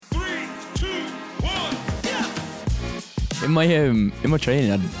In my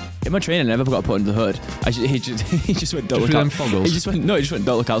training, I never got put under the hood. He just went, don't look out. He just went,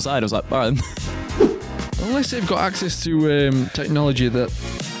 don't look outside. I was like, alright. Unless they've got access to technology that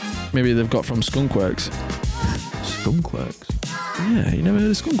maybe they've got from Skunkworks. Skunkworks? Yeah, you never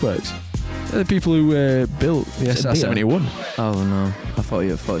heard of Skunkworks? They're the people who built the SR-71. Oh no, I thought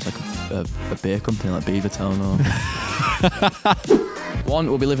it was like a beer company like Beavertown or... One,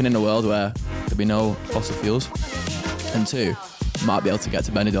 we'll be living in a world where there'll be no fossil fuels. And two, might be able to get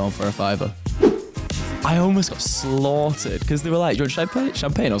to Benidorm for a £5. I almost got slaughtered because they were like, do you want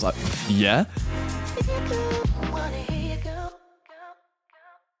champagne? I was like, yeah.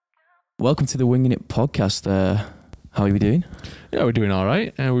 Welcome to the Winging It podcast. How are you doing? Yeah, we're doing all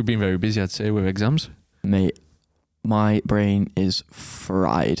right. We've been very busy, I'd say, with exams. Mate, my brain is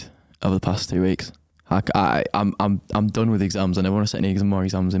fried over the past 2 weeks. I'm done with exams. I never want to set any more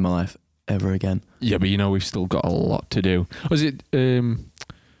exams in my life ever again. Yeah, but we've still got a lot to do. Was it? We're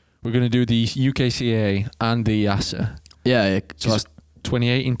going to do the UKCA and the ASA. Yeah. So that's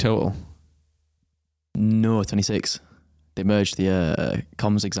 28 in total. No, 26. They merged the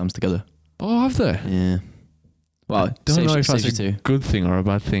comms exams together. Oh, have they? Yeah. Well, I don't know if that's a good thing or a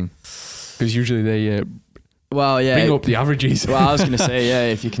bad thing. Because usually they bring up the averages. Well, I was going to say, yeah,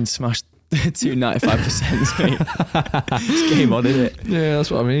 if you can smash 295%, mate, it's game on, isn't it? Yeah,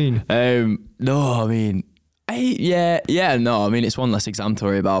 that's what I mean. It's one less exam to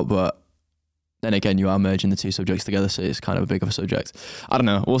worry about, but then again, you are merging the two subjects together, so it's kind of a big of a subject. I don't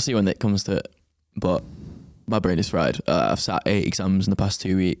know. We'll see when it comes to it, but my brain is fried. I've sat 8 exams in the past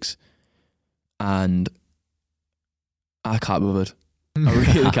 2 weeks, and I can't be bothered. I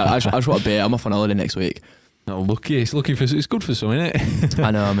really can't. I just want a beer. I'm off on holiday next week. No, lucky. It's good for some, isn't it? I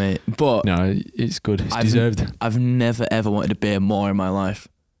know, mate. But no, it's good. It's deserved. I've never ever wanted a beer more in my life.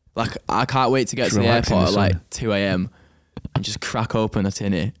 Like, I can't wait to get to the airport at like 2 a.m. and just crack open a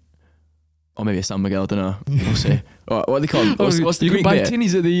tinny. Or maybe a San Miguel, I don't know. We'll see. What are they called? What's the you Greek can buy beer?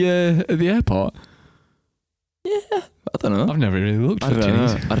 tinnies at the airport? Yeah, I don't know. I've never really looked for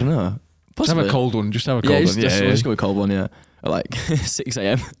tinnies. I don't know. Possibly. Just have a cold one. Just go with cold one, yeah. At like 6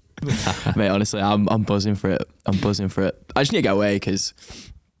 a.m. Mate, honestly, I'm buzzing for it. I just need to get away because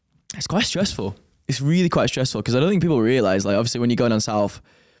it's quite stressful. It's really quite stressful because I don't think people realise, like, obviously when you go down south,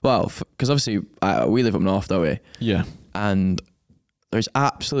 well, because obviously we live up north, don't we? Yeah. And there's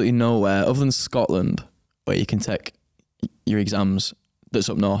absolutely nowhere other than Scotland where you can take your exams that's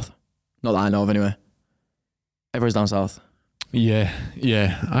up north. Not that I know of anyway. Everyone's down south. Yeah.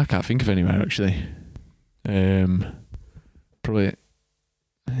 I can't think of anywhere actually. Probably.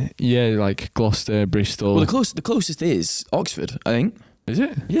 Yeah, like Gloucester, Bristol. Well, the closest is Oxford, I think. Is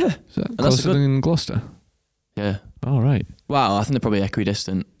it? Yeah. Is that closer than Gloucester? Yeah. Oh, right. Well, I think they're probably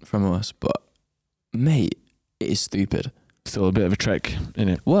equidistant from us, but mate, it is stupid. Still a bit of a trek,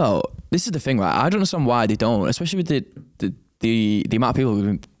 innit? Well, this is the thing, right? I don't understand why they don't, especially with the amount of people who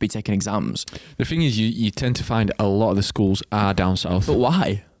would be taking exams. The thing is, you tend to find a lot of the schools are down south. But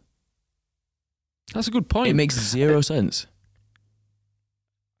why? That's a good point. It makes zero sense.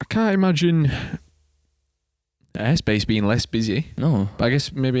 I can't imagine airspace being less busy. No. But I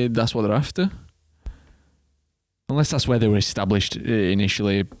guess maybe that's what they're after. Unless that's where they were established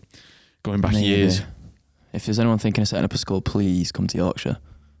initially, going back years. If there's anyone thinking of setting up a school, please come to Yorkshire.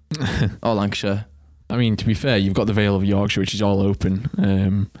 Or Lancashire. I mean, to be fair, you've got the Vale of Yorkshire, which is all open.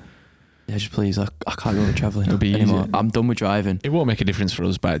 Yeah, just please. I can't go travelling anymore. I'm done with driving. It won't make a difference for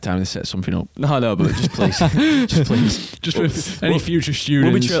us by the time they set something up. No, but just please. Just please. Just for any future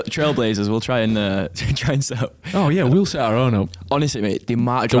students. We'll be trailblazers. We'll try and set up. Oh, yeah, we'll set our own up. Honestly, mate, the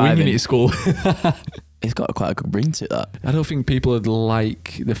amount of driving. The winging it at school. It's got quite a good ring to that. I don't think people would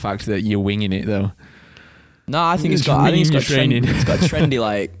like the fact that you're winging it, though. No, I think it's got training. It's got trendy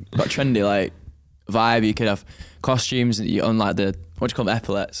like vibe. You could have costumes on like the, what do you call them,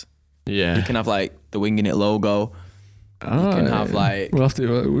 epaulets. Yeah. You can have like the Winging It logo. You can have like... We're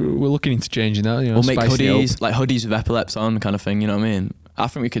looking into changing that. We'll make hoodies, like hoodies with epaulets on kind of thing, you know what I mean? I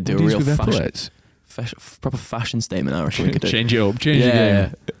think we could do hoodies a real proper fashion statement. I reckon we could do. Change it up, change the game.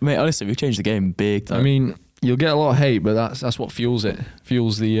 Yeah. Mate, honestly, we've changed the game big time. I mean, you'll get a lot of hate, but that's what fuels it.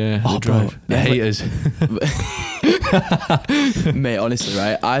 Fuels the drive. The haters. Mate, honestly,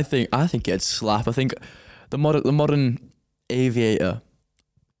 right? I think it'd slap. I think the modern aviator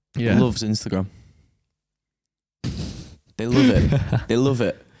loves Instagram. They love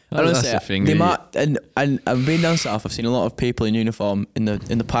it. That's the thing. And I've been down south. I've seen a lot of people in uniform, in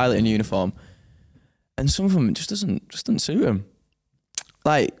the pilot in uniform, and some of them just doesn't suit them.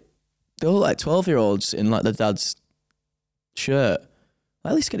 Like, they're all like 12-year-olds in like their dad's shirt.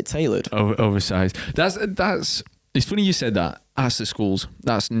 At least get it tailored. Oversized. That's It's funny you said that. That's the schools.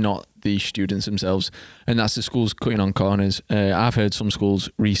 That's not the students themselves. And that's the schools cutting on corners. I've heard some schools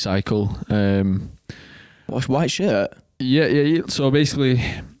recycle. White shirt? Yeah. So basically,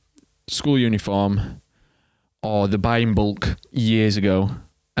 school uniform, or they buy in bulk years ago,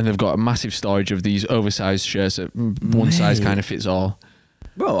 and they've got a massive storage of these oversized shirts that one size kind of fits all.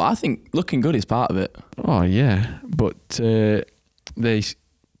 Bro, I think looking good is part of it. Oh, yeah. But they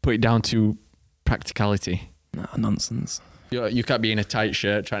put it down to practicality. Nah, nonsense. You can't be in a tight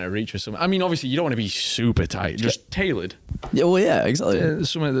shirt trying to reach for something. I mean, obviously, you don't want to be super tight, just tailored. Yeah, well, yeah, exactly.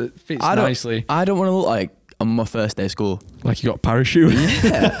 Something that fits nicely. I don't want to look like on my first day of school. Like you got a parachute?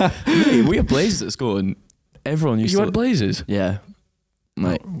 Yeah. Mate, we had blazers at school and everyone used to... You had blazers? Yeah.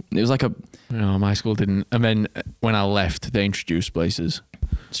 Like, it was like a... No, my school didn't. And then when I left, they introduced blazers.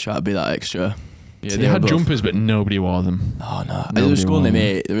 Just try to be that extra. Yeah, they had jumpers, but nobody wore them. Oh, no. There was a school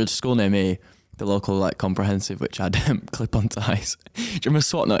near me, the local like comprehensive, which had clip-on ties. Do you remember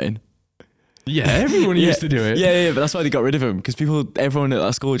SWAT nutting? Yeah, everyone used to do it. Yeah, but that's why they got rid of them, because everyone at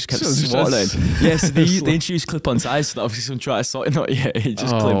that school just kept SWAT nutting. Yeah, so they introduced clip-on ties, so that obviously someone tried to SWAT nut, yeah, it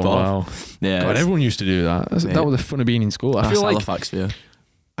just clipped off. Wow. Yeah, God, everyone used to do that. That was the fun of being in school. I feel like Halifax for you.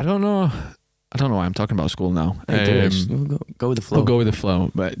 I don't know why I'm talking about school now. Hey, go with the flow. We'll go with the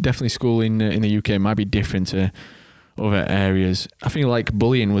flow, but definitely school in the UK might be different to other areas. I feel like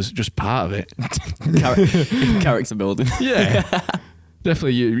bullying was just part of it. Character building. Yeah,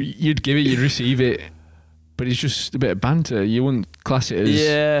 definitely. You'd give it, you'd receive it, but it's just a bit of banter. You wouldn't class it as...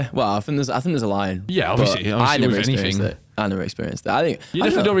 Yeah, well, I think there's a line. Yeah, obviously I never with experienced it. I never experienced it. I think you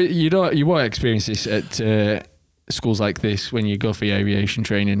won't experience this at schools like this when you go for your aviation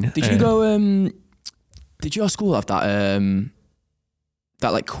training. Did you go? Did your school have that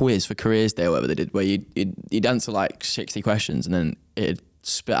like quiz for careers day or whatever they did, where you'd answer like 60 questions and then it'd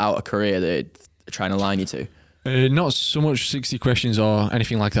spit out a career that it'd try and align you to? Not so much 60 questions or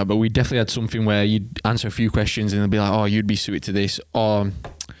anything like that, but we definitely had something where you'd answer a few questions and they'd be like, oh, you'd be suited to this, or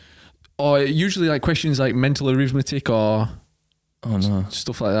usually like questions like mental arithmetic or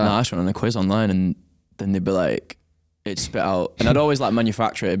stuff like that. No, I just went on a quiz online and then they'd be like, it'd spit out, and I'd always like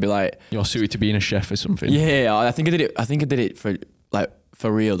manufacture it. It'd be like, you're suited to being a chef or something. Yeah, I think I did it for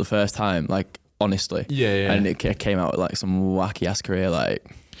real the first time, like honestly. Yeah. And it came out with like some wacky ass career like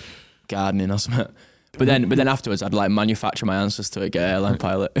gardening or something. But then afterwards, I'd like manufacture my answers to it, get airline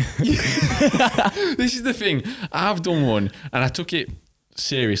pilot. This is the thing. I've done one and I took it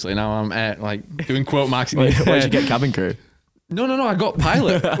seriously. Now I'm like doing quote marks. Where did you get cabin crew? No, I got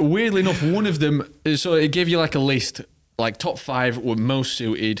pilot. Weirdly enough, one of them, so it gave you like a list, like top 5 were most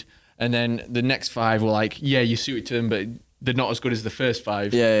suited, and then the next 5 were like, yeah, you're suited to them, but they're not as good as the first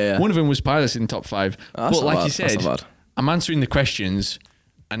 5. Yeah. One of them was pilots in top 5. Oh, but like you said, I'm answering the questions,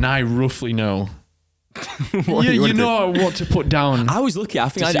 and I roughly know. you know what to put down. I was lucky. I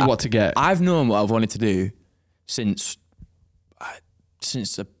think I see what to get. I've known what I've wanted to do since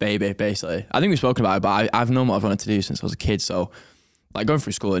a baby, basically. I think we've spoken about it, but I've known what I've wanted to do since I was a kid. So, like, going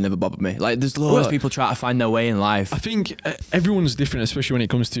through school, it never bothered me. Like, there's loads of people try to find their way in life. I think everyone's different, especially when it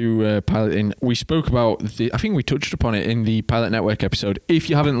comes to piloting. We spoke about I think we touched upon it in the Pilot Network episode. If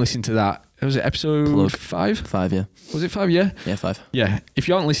you haven't listened to that, was it episode 5? 5, yeah. Was it 5? Yeah. Yeah, 5. Yeah. If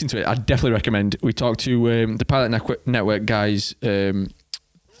you haven't listened to it, I'd definitely recommend. We talked to the Pilot Network guys, 3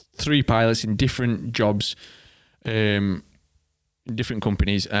 pilots in different jobs. Different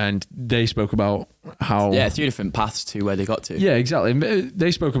companies, and they spoke about how 3 different paths to where they got to. Yeah, exactly. They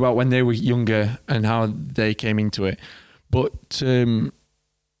spoke about when they were younger and how they came into it. But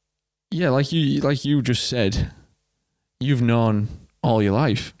like you just said, you've known all your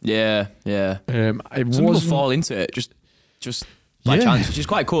life. Yeah. Some people fall into it just by chance, which is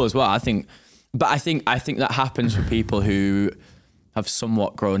quite cool as well, I think. But I think that happens for people who have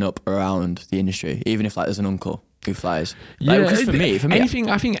somewhat grown up around the industry, even if like there's an uncle who flies. Like, because for me,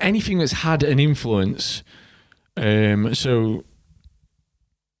 I think anything that's had an influence. So,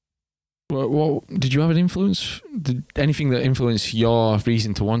 what did you have an influence? Did anything that influenced your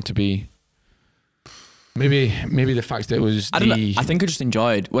reason to want to be? Maybe the fact that it was. I don't know. I think I just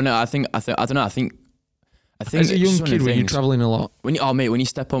enjoyed. Well, no, I don't know. I think as a young kid, were you traveling a lot? When you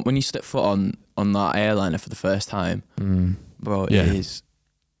step foot on that airliner for the first time, bro, it is.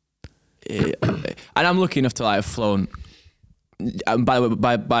 And I'm lucky enough to like have flown.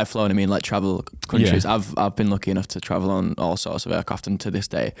 By flown, I mean like travel countries. Yeah. I've been lucky enough to travel on all sorts of aircraft, and to this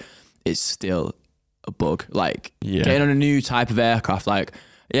day, it's still a bug. Like getting on a new type of aircraft. Like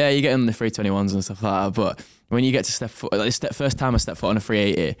you get on the 321s and stuff like that, but when you get to step foot, like first time I stepped foot on a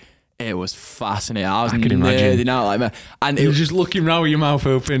 380, It was fascinating. I was can imagine. nerding out like man. And You're just looking around with your mouth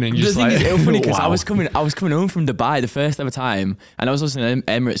open and just like. It was funny because wow. I was coming home from Dubai the first ever time, and I was listening to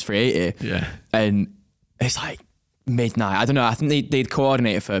Emirates 380. Yeah. And it's like midnight. I don't know. I think they'd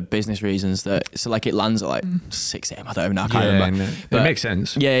coordinate it for business reasons. So like it lands at like 6 a.m. I don't even know. I can't remember. But it makes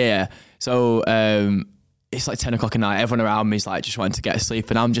sense. Yeah. So it's like 10 o'clock at night. Everyone around me is like just wanting to get to sleep,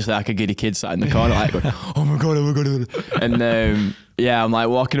 and I'm just like a giddy kid sat in the corner like, going, oh my god. And I'm like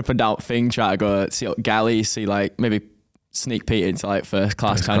walking up and down thing, trying to go see galley, see like maybe sneak peek into like first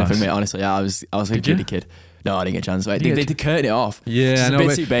class kind of thing. Mate, honestly, I was a giddy kid. No, I didn't get a chance. Like, they curtain it off. Yeah, I know.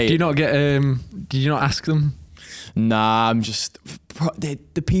 Bit too bait. Do you not get? Did you not ask them? Nah, I'm just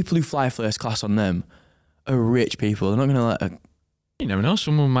the people who fly first class on them are rich people. They're not gonna let. You never know.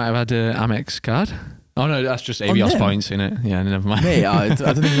 Someone might have had an Amex card. Oh no, that's just Avios points, innit? Yeah, never mind. Mate, I don't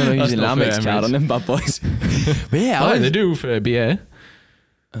think they're using an Amex card on them bad boys. But yeah, they do for BA.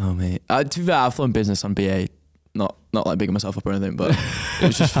 Oh mate, to be fair, I've flown business on BA. Not like bigging myself up or anything, but it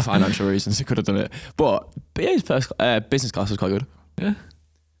was just for financial reasons. I could have done it. But BA's business class was quite good. Yeah.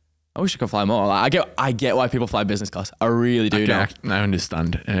 I wish I could fly more. Like, I get why people fly business class. I really do now. I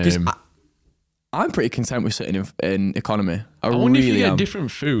understand. I'm pretty content with sitting in economy. I wonder really if you get am.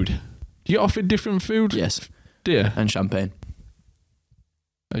 different food. Do you get offered different food? Yes. Do you? And champagne.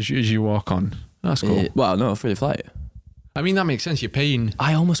 As you walk on. That's cool. Well, no, for the flight. I mean, that makes sense. You're paying.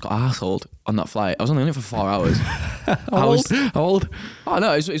 I almost got arseholed on that flight. I was only on it for 4 hours. How old? Oh,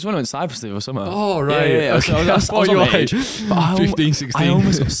 no, it's when I went to Cyprus or something. Oh, right. Yeah. Okay. I was your on age. 15, 16. I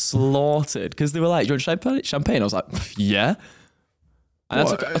almost got slaughtered because they were like, do you want champagne? I was like, yeah. And I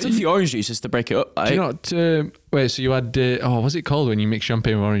took a few orange juices to break it up. Do you not... wait, so you had... what's it called when you mix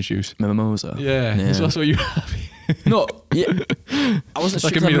champagne with orange juice? Mimosa. Yeah. So that's what you have. No, yeah. I wasn't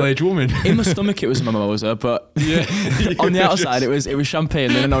like a middle-aged woman. In my stomach, it was a mimosa, but on the outside, it was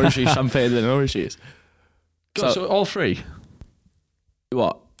champagne, then an orange juice, champagne, then an orange juice. So all free?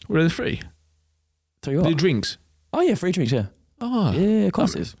 What? Were they free? Three what? The drinks? Oh yeah, free drinks, yeah. Oh. Yeah,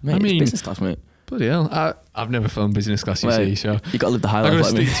 classes. Mate, I mean, it's business class, mate. Bloody hell. I've never flown business class, you see, so... You got to live the high life. I'm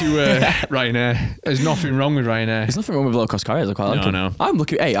going to stick to Ryanair. There's nothing wrong with Ryanair. There's nothing wrong with low-cost carriers. I quite like them. No. I'm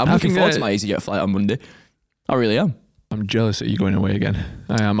looking forward to my EasyJet flight on Monday. I really am. I'm jealous that you're going away again.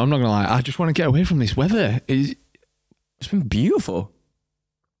 I am. I'm not going to lie. I just want to get away from this weather. It's been beautiful.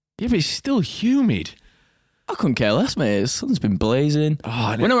 Yeah, but it's still humid. I couldn't care less, mate. The sun's been blazing.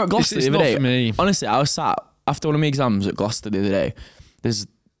 Oh, when I were at Gloucester the other day, for me. Honestly, I was sat after one of my exams at Gloucester the other day. There's,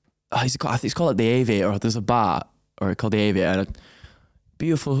 I think it's called like the Aviator. There's a bar, or it's called the Aviator, and a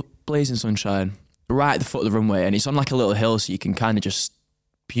beautiful blazing sunshine right at the foot of the runway, and it's on like a little hill, so you can kind of just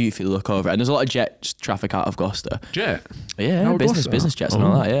beautifully look over it. And there's a lot of jet traffic out of Gloucester. Jet? Yeah, business jets and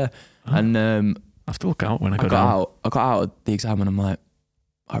all that. Yeah, and I have to look out when I got out of the exam, and I'm like,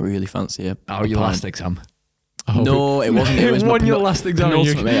 I really fancy it. Oh, your last exam? No, it wasn't. It was your last exam.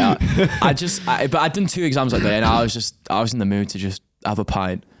 But I'd done 2 exams that day, and I was in the mood to just have a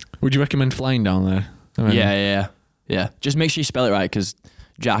pint. Would you recommend flying down there? I mean, yeah. Just make sure you spell it right, because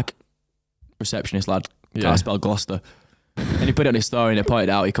Jack, receptionist lad, can't spell Gloucester. And he put it on his story and he pointed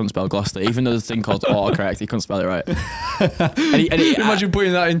out he couldn't spell Gloucester, even though there's a thing called autocorrect, he couldn't spell it right. Imagine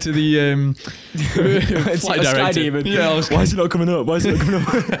putting that into the flight director. Yeah, why is it not coming up?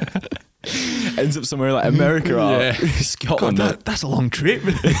 Ends up somewhere like America or Scotland. God, that's a long trip.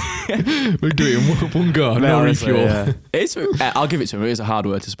 We're doing one go, no refuel. Yeah. I'll give it to him. It is a hard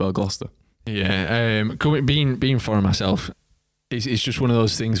word to spell Gloucester. Yeah, being foreign myself, it's just one of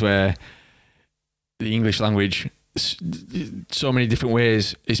those things where the English language, so many different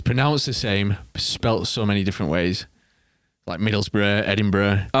ways, is pronounced the same, spelt so many different ways, like Middlesbrough,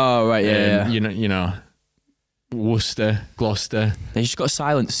 Edinburgh. Oh right, yeah. You know, Worcester, Gloucester. They just got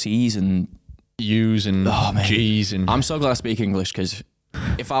silent C's and U's and G's, and I'm so glad I speak English, because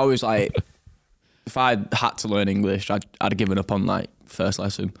if I had to learn English, I'd have given up on like first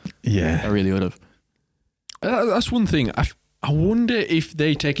lesson. Yeah, I really would have. That's one thing. I wonder if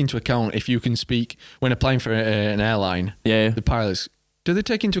they take into account if you can speak when applying for an airline. Yeah, the pilots, do they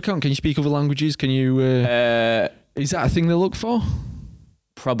take into account? Can you speak other languages? Can you? Is that a thing they look for?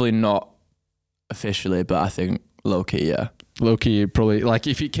 Probably not officially, but I think low key, yeah. Low key, probably. Like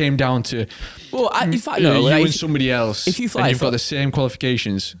if it came down to, in fact, you and somebody else, if you fly, and you've got the same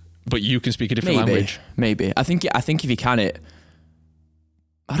qualifications, but you can speak a different language. Maybe. I think if you can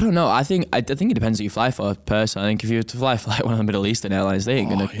I don't know. I think it depends who you fly for. Personally, I think if you were to fly for like one of the Middle Eastern airlines, they ain't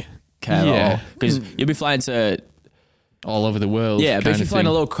gonna care at all, because you'll be flying to all over the world. Yeah, but if you're flying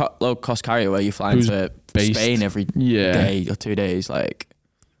a low cost carrier where you're flying to Spain every day or 2 days, like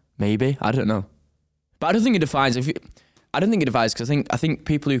maybe, I don't know. But I don't think it defines if you. I don't think it divides because I think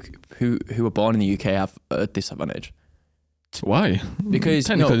people who are born in the UK have a disadvantage. Why? Because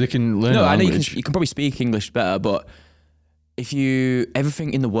technically they can learn. No, a I know language. you can probably speak English better, but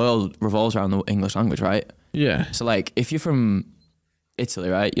everything in the world revolves around the English language, right? Yeah. So like, if you're from Italy,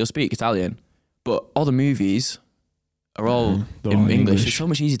 right, you'll speak Italian, but all the movies are all they're in all in English. English. It's so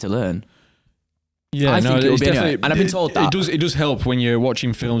much easier to learn. Yeah, I think it will it's be anyway. definitely, And I've been told that. It does help when you're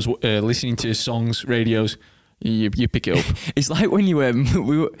watching films, listening to songs, radios. You pick it up. It's like when you when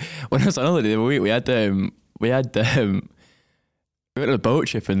I was on holiday the other week, we went on a boat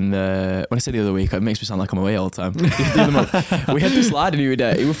trip, and when I say the other week, it makes me sound like I'm away all the time. The other month, we had this lad, and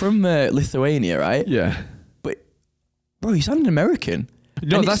he was from Lithuania, right? Yeah. But bro, he sounded American.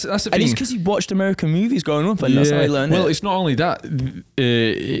 No, and that's the thing. And it's because he watched American movies growing up, and that's how he learned Well, it. it's not only that.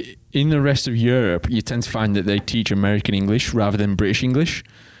 In the rest of Europe, you tend to find that they teach American English rather than British English.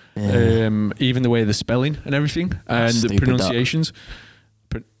 Yeah. Even the way the spelling and everything, and the pronunciations.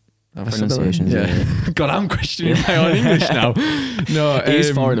 Pronunciations, yeah. God, I'm questioning my own English now. No, He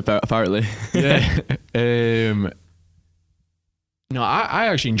is foreign apparently. Yeah. No, I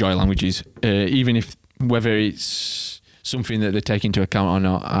actually enjoy languages, even if whether it's something that they take into account or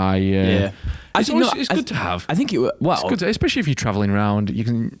not. It's good to have. I think It's good, especially if you're traveling around. You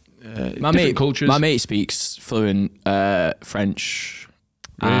can different cultures. My mate speaks fluent French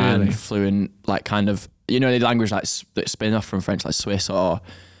Really? and fluent like kind of the language like that spin off from French like Swiss or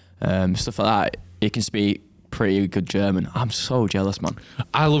stuff like that. He can speak pretty good German. I'm so jealous, man.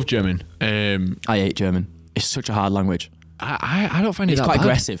 I love German. I hate German. It's such a hard language. I don't find it It's that quite bad.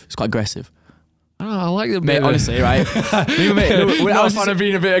 aggressive. It's quite aggressive. I like the Mate, bit. honestly, right? Me and my mate, I was fan of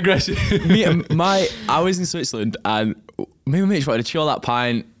being a bit aggressive. I was in Switzerland, and me and my mate just wanted to chill that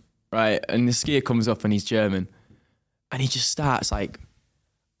pint, right? And the skier comes up, and he's German, and he just starts like,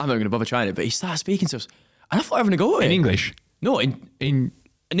 I'm not going to bother trying it, but he starts speaking to us, and I thought I was going to go at it. In English? No,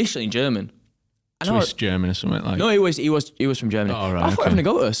 initially in German. And Swiss German or something like. No, he was from Germany. Oh, right, I thought I was going to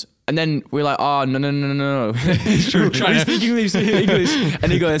go at us. And then we're like, oh, no. Trying to speak English.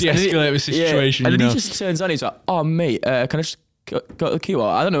 And he goes, de-escalate the situation, And then you he know. just turns on, he's like, oh, mate, can I just go the queue?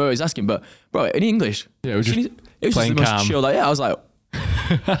 I don't know what he was asking, but bro, in English. Yeah, it was just it was playing just the most calm. chill. Like, yeah, I was like,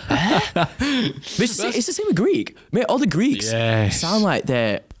 it's the same with Greek. Mate, all the Greeks sound like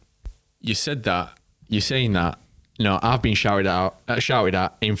they're... You said that. You're saying that. No, I've been shouted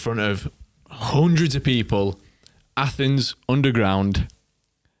at in front of hundreds of people. Athens underground.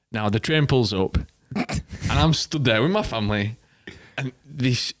 Now the train pulls up, and I'm stood there with my family, and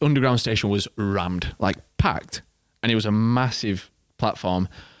this underground station was rammed, like packed, and it was a massive platform.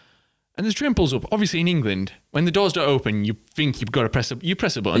 And the train pulls up. Obviously, in England, when the doors don't open, you think you've got to press a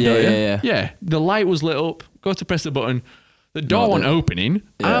button, don't you? Yeah. The light was lit up. Go to press the button. The door wasn't opening.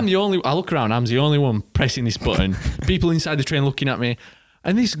 Yeah. I look around. I'm the only one pressing this button. People inside the train looking at me.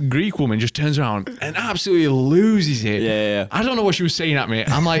 And this Greek woman just turns around and absolutely loses it. Yeah. I don't know what she was saying at me.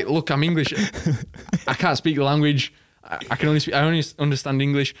 I'm like, look, I'm English. I can't speak the language. I only understand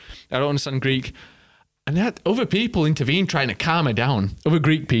English. I don't understand Greek. And they had other people intervene trying to calm her down. Other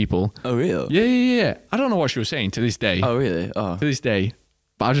Greek people. Oh, really? Yeah. I don't know what she was saying to this day. Oh, really? Oh. To this day.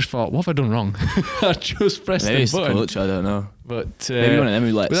 But I just thought, what have I done wrong? I just pressed Maybe the it's the button. culture, I don't know. But Maybe one of them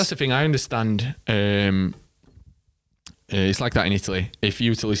who but that's the thing. I understand. It's like that in Italy. If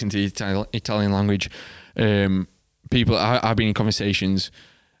you were to listen to the Italian language, people, I've been in conversations,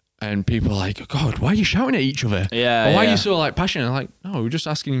 and people are like, "God, why are you shouting at each other? Yeah. Or why are you so like passionate?" I'm like, no, we're just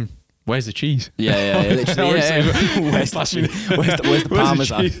asking, "Where's the cheese?" Yeah, literally. Where's the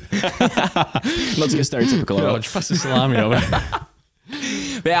parmesan? Not to get stereotypical. No, just pass the salami over.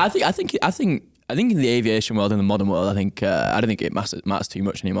 But yeah, I think in the aviation world, in the modern world, I don't think it matters too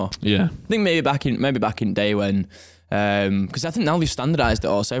much anymore. Yeah. I think maybe back in the day when, because I think now they've standardised it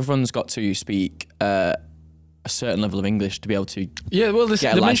all, so everyone's got to speak a certain level of English to be able to. Yeah, well,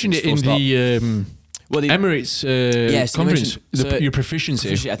 they mentioned it in the Emirates conference. Your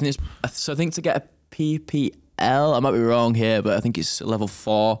proficiency. I think to get a PPL, I might be wrong here, but I think it's level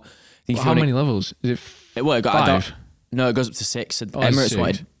 4. I think How many levels? Is it Well, it got 5? No, it goes up to 6. So Oh, Emirates 6.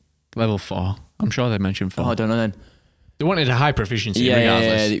 wanted. Level 4. I'm sure they mentioned 4. Oh, I don't know then. They wanted a high proficiency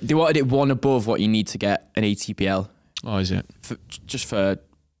regardless. Yeah. They wanted it one above what you need to get an ATPL. Oh, is it? Just for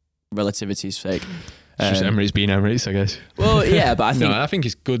relativity's sake. It's just Emirates being Emirates, I guess. Well, yeah, but I think. I think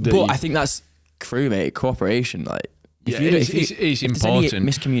it's good. I think that's crew, mate. Cooperation, like. It's If important. there's any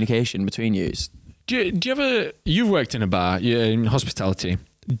miscommunication between you. Do you ever? You've worked in a bar, in hospitality.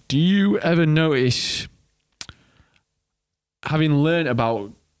 Do you ever notice, having learned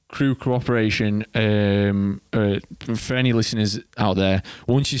about crew cooperation, for any listeners out there,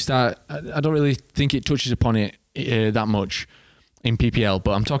 once you start, I don't really think it touches upon it that much in PPL,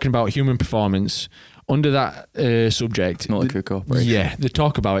 but I'm talking about human performance. Under that subject, Multi-crew cooperation. Yeah, they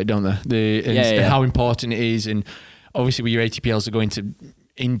talk about it, don't they? And how important it is, and obviously with your ATPLs, they're going to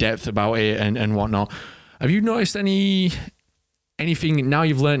in depth about it and whatnot. Have you noticed anything now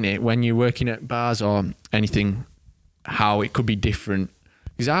you've learned it when you're working at bars or anything, how it could be different?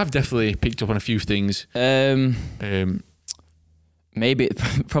 Because I've definitely picked up on a few things. Maybe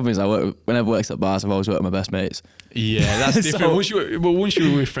the problem is when I've worked at bars, I've always worked with my best mates. Yeah, that's different. Once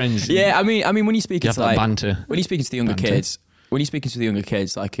you were with friends, yeah. I mean, when you're speaking to like banter, when you're speaking to the younger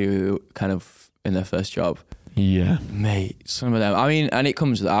kids, like who kind of in their first job. Yeah, mate. Some of them. I mean, and it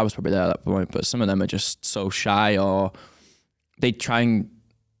comes. I was probably there at that point, but some of them are just so shy, or they try and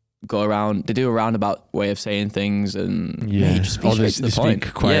go around. They do a roundabout way of saying things, and mate, just speak straight to the point.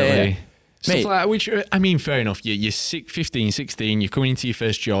 Speak quietly. Yeah. Stuff Mate, like that, which, I mean, fair enough. You're 15, 16, you're coming into your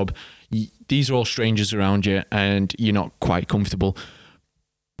first job. These are all strangers around you, and you're not quite comfortable.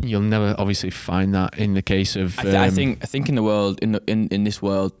 You'll never obviously find that in the case of. I think in the world in this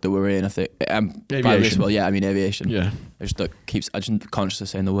world that we're in, I think aviation. I mean aviation. Yeah, I just conscious of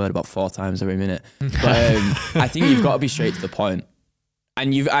saying the word about 4 times every minute. But I think you've got to be straight to the point,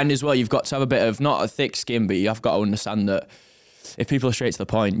 and as well you've got to have a bit of not a thick skin, but you have got to understand that if people are straight to the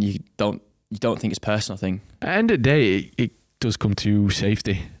point, you don't think it's a personal thing. At the end of the day, it does come to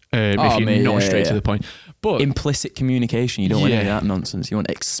safety. If you're not straight to the point. But implicit communication, you don't want any of that nonsense. You want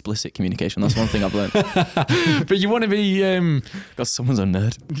explicit communication. That's one thing I've learned. But you want to be... God, someone's a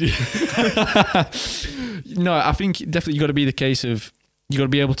nerd. No, I think definitely you got to be the case of... You got to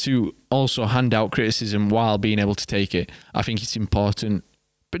be able to also hand out criticism while being able to take it. I think it's important,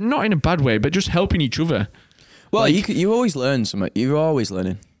 but not in a bad way, but just helping each other. Well, you always learn something. You're always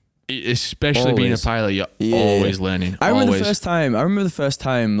learning. Especially being a pilot, you're always learning. I remember the first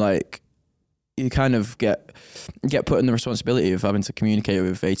time, like, you kind of get put in the responsibility of having to communicate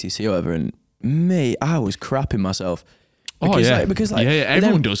with ATC or whatever, and mate, I was crapping myself. Because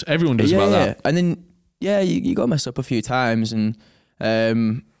everyone does about that. And then you got to mess up a few times, and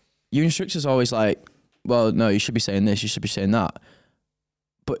your instructor's always like, well, no, you should be saying this, you should be saying that,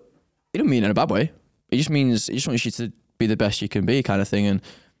 but it don't mean it in a bad way. It just means it just wants you to be the best you can be, kind of thing. And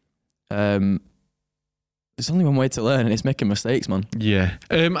there's only one way to learn, and it's making mistakes, man. Yeah.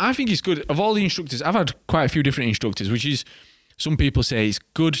 I think it's good. Of all the instructors, I've had quite a few different instructors, which is, some people say it's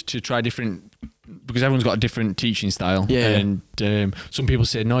good to try different, because everyone's got a different teaching style. Yeah. And some people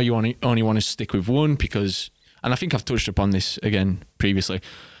say, no, you only want to stick with one because, and I think I've touched upon this again previously,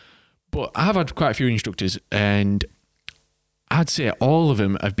 but I have had quite a few instructors, and I'd say all of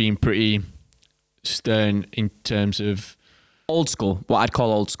them have been pretty stern in terms of old school, what I'd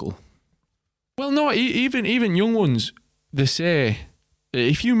call old school. Well, no, even young ones, they say,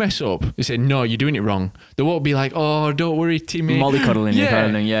 if you mess up, they say, no, you're doing it wrong. They won't be like, oh, don't worry, Timmy. Mollycoddling you kind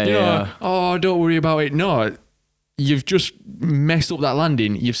of thing. Yeah. Oh, don't worry about it. No, you've just messed up that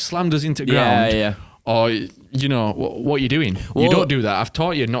landing. You've slammed us into ground. Yeah. Or, you know, what you're doing. Well, you don't do that. I've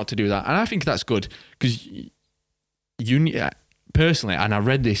taught you not to do that. And I think that's good, because you personally, and I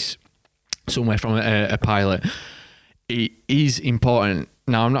read this somewhere from a pilot, it is important.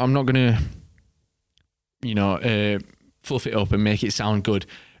 Now, I'm not going to, fluff it up and make it sound good.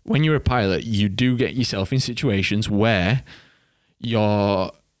 When you're a pilot, you do get yourself in situations where you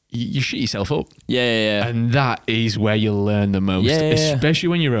shit yourself up. Yeah. And that is where you'll learn the most, especially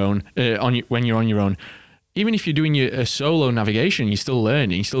when you're on your own. Even if you're doing a solo navigation, you're still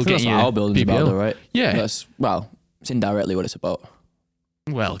learning. You're still getting our building's about, though, right? Yeah. It's indirectly what it's about.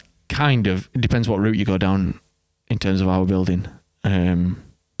 Well, kind of. It depends what route you go down in terms of our building.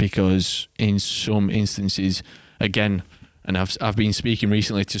 Because in some instances, again, and I've been speaking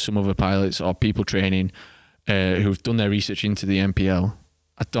recently to some other pilots or people training who've done their research into the MPL.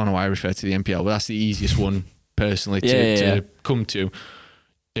 I don't know why I refer to the MPL, but that's the easiest one personally to come to.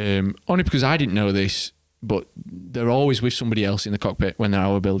 Only because I didn't know this, but they're always with somebody else in the cockpit when they're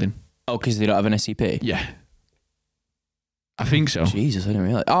our building. Oh, because they don't have an SCP? Yeah. I think so. Jesus, I didn't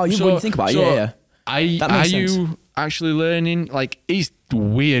realise. Oh, when you think about it, yeah. Are you actually learning? Like, it's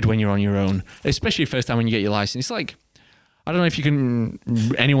weird when you're on your own, especially first time when you get your license. It's like, I don't know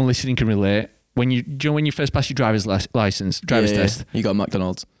if anyone listening can relate. When you first pass your driver's test. You got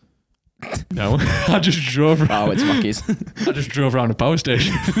McDonald's. No, I just drove around. Oh, it's Mackey's. I just drove around a power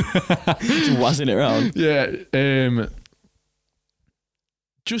station. Just whizzing it around. Yeah.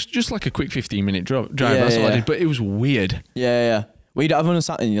 Just like a quick 15-minute drive. That's all I did. But it was weird. Yeah. Well, you don't have anyone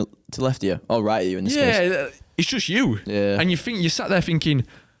sat to left of you, or right of you in this case. Yeah, it's just you. Yeah. And you sat there thinking,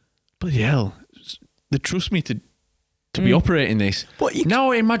 bloody hell, they trust me to be operating this. But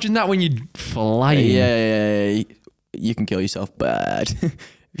now imagine that when you're flying. Yeah, you can kill yourself bad.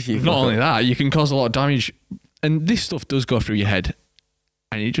 Not only that, you can cause a lot of damage. And this stuff does go through your head.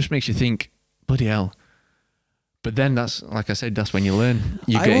 And it just makes you think, bloody hell. But then that's, like I said, that's when you learn.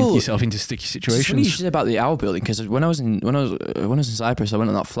 You get yourself into sticky situations. It's funny you said about the owl building, because when I was in Cyprus, I went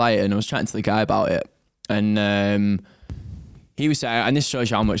on that flight and I was chatting to the guy about it. And he was saying, and this shows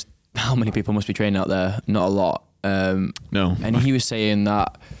you how many people must be training out there. Not a lot. No. And he was saying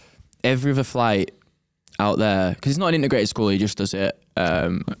that every other flight out there, because it's not an integrated school, he just does it.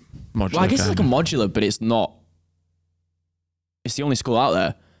 Modular. Well, I guess it's like a modular, but it's not. It's the only school out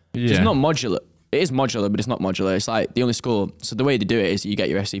there. Yeah. So it's not modular. It is modular, but it's not modular. It's like the only school. So the way they do it is you get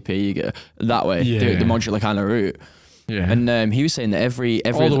your SCP, you get that way, the modular kind of route. Yeah. And he was saying that every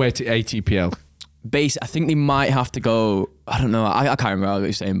all the way to ATPL. Base, I think they might have to go. I don't know. I can't remember what he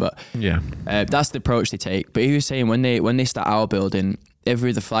was saying, but yeah, that's the approach they take. But he was saying when they start our building, every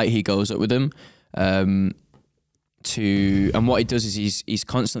other flight he goes up with them. And what he does is he's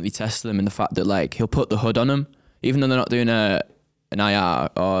constantly testing them in the fact that like he'll put the hood on them, even though they're not doing an IR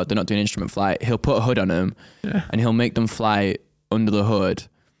or they're not doing instrument flight. He'll put a hood on them, and he'll make them fly under the hood.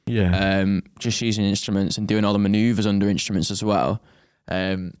 Yeah. Just using instruments and doing all the maneuvers under instruments as well.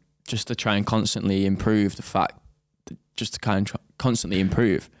 Just to try and constantly improve the fact, just to kind of constantly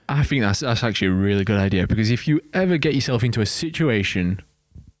improve. I think that's actually a really good idea, because if you ever get yourself into a situation,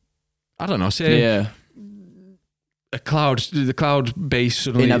 I don't know, say the cloud base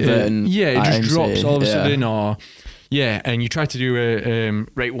suddenly inadvertent, it just drops all of a sudden, or and you try to do a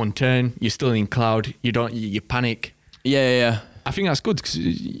rate 1 turn, you're still in cloud, you panic. I think that's good, because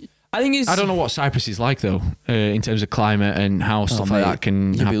I don't know what Cyprus is like though, in terms of climate and how stuff like that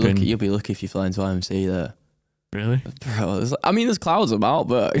can happen. You'll be lucky if you fly into IMC there. Really? Bro, there's clouds about,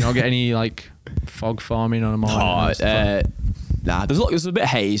 but you don't get any like fog forming on a morning. Nah, there's a bit of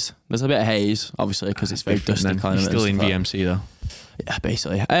haze. There's a bit of haze, obviously, because it's very dusty kind of. Still in VMC though. Yeah,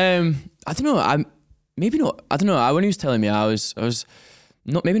 basically. I don't know. Maybe not. I don't know. When he was telling me, I was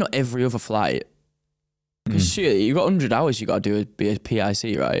not every other flight. Because surely you've got 100 hours you got to do a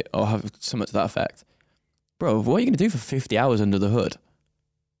PIC, right? Or have something to that effect. Bro, what are you going to do for 50 hours under the hood?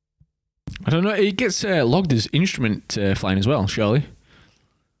 I don't know. It gets logged as instrument flying as well, surely.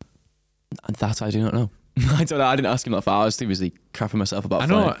 That I do not know. I don't know. I didn't ask him that far. I was too busy crapping myself about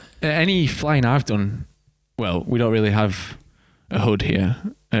flying. I know any flying I've done, well, we don't really have a hood here.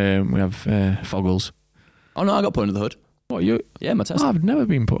 We have foggles. Oh no, I got put under the hood. What, you? Yeah, my test. Oh, I've never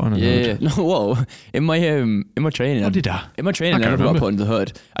been put on a hood. No, whoa. In my training. What did I? In my training, I never got put under the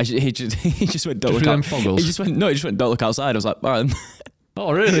hood. He just went, don't look out. Foggles. He just went, don't look outside. I was like, all right.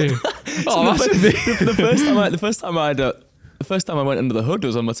 Oh, really? The first time I went under the hood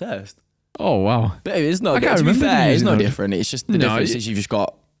was on my test. Oh, wow. But it's not, to be fair, it's no different. It's just the difference is you've just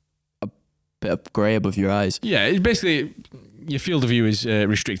got a bit of grey above your eyes. Yeah, it's basically, your field of view is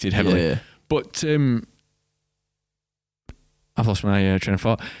restricted heavily. Yeah. But I've lost my train of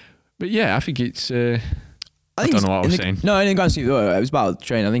thought. But yeah, I think it's... I don't know what I was saying. No, in the grand scheme, it was about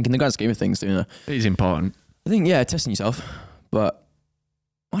training. I think in the grand scheme of things, doing that. It is important. I think, testing yourself. But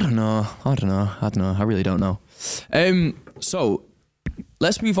I don't know. I really don't know. So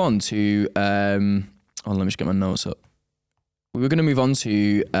let's move on to... let me just get my notes up. We were going to move on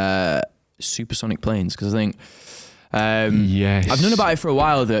to supersonic planes, because I think... yes. I've known about it for a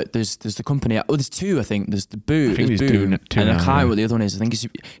while, that there's the company. Oh, there's two, I think. There's the Boom. I think there's Boom, two and I now, can't remember what the other one is. I think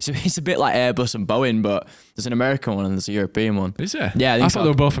it's a bit like Airbus and Boeing, but there's an American one and there's a European one. Is there? Yeah, I thought they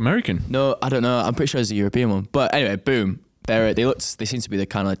were both American. No, I don't know. I'm pretty sure there's a European one. But anyway, Boom. They seem to be the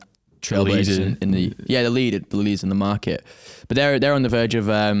kind of trailblazers in the leads in the market. But they're on the verge of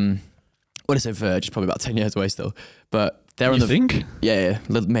what is it? Verge? It's probably about 10 years away still. But they're on the think? Yeah,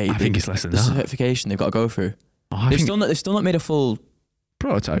 maybe. I think it's less than the that. Certification they've got to go through. Oh, they've still not made a full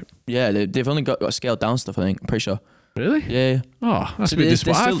prototype. Yeah, they've only got scaled down stuff, I think. I'm pretty sure. Really? Yeah. Oh, that's a bit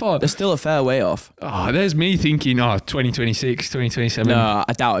disappointing. I thought they're still a fair way off. Oh, there's me thinking, 2026, 2027. No,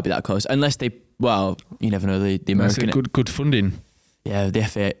 I doubt it'd be that close. Unless they, well, you never know, the American... That's good funding. Yeah,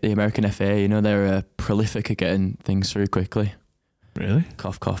 the American FAA, they're prolific at getting things through quickly. Really?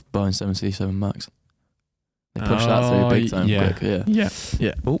 Cough, cough, Boeing 737 MAX. They push that through big time quick,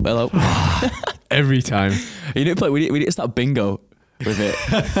 Yeah. Oh, hello. Every time. We need to start bingo with it.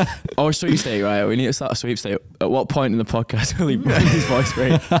 Or sweepstake, right? We need to start a sweepstake. At what point in the podcast will he make his voice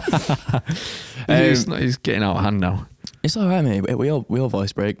break? He's getting out of hand now. It's all right, mate. We all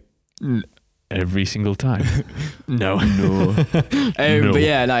voice break. Every single time. No. No. But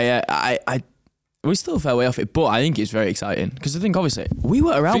yeah, I we're still a fair way off it, but I think it's very exciting because I think obviously we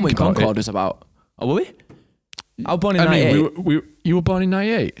were around Think when about Concorde it. was about. Oh, were we? I was born in '98. You were born in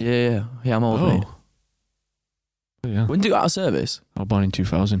 98? Yeah, I'm old, mate. Yeah. When did you go out of service? I was born in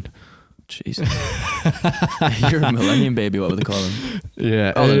 2000. Jesus. You're a millennium baby, whatever they call them.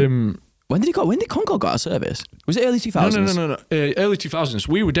 Yeah. When did Concorde go out of service? Was it early 2000s? No. Early 2000s.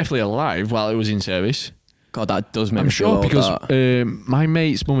 We were definitely alive while it was in service. God, that does make I'm me feel sure old, because that. my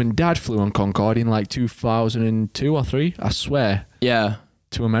mate's mum and dad flew on Concorde in like 2002 or 3, I swear. Yeah.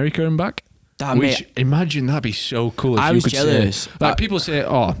 To America and back. Damn, Which, mate, imagine that'd be so cool if I you was could jealous. say, like people say,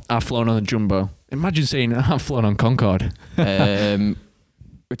 oh, I've flown on the Jumbo. Imagine saying, I've flown on Concorde.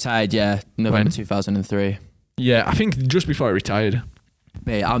 Retired, November 2003. Yeah, I think just before it retired.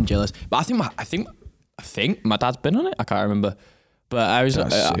 Mate, I'm jealous. But I think my dad's been on it. I can't remember. But I was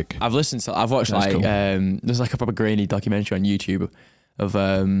sick. I've watched That's like cool. there's like a proper grainy documentary on YouTube of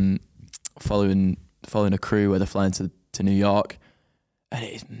following a crew where they're flying to New York, and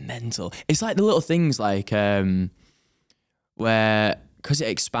it is mental. It's like the little things like where because it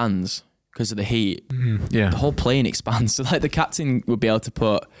expands because of the heat, Yeah. the whole plane expands. So like the captain would be able to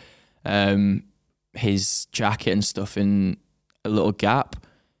put his jacket and stuff in a little gap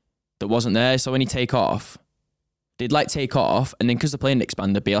that wasn't there. So when he take off, they'd like take off, and then because the plane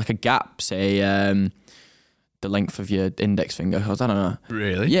expanded, there'd be like a gap, say the length of your index finger. I don't know.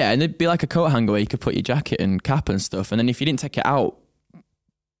 Really? Yeah, and there'd be like a coat hanger where you could put your jacket and cap and stuff. And then if you didn't take it out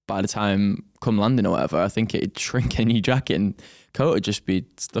by the time come landing or whatever, I think it'd shrink in your jacket and coat would just be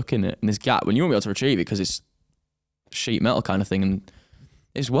stuck in it in this gap when you won't be able to retrieve it because it's sheet metal kind of thing. And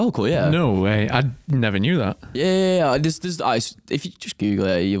it's well cool, yeah. No way. I never knew that. Yeah. If you just Google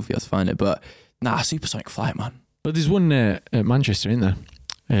it, you'll be able to find it. But supersonic flight, man. But there's one at Manchester, isn't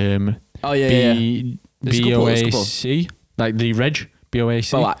there? Oh yeah. There's a couple. BOAC, like the reg, BOAC.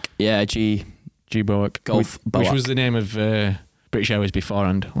 BOAC, yeah, G BOAC. Golf Which BOAC. was the name of British Airways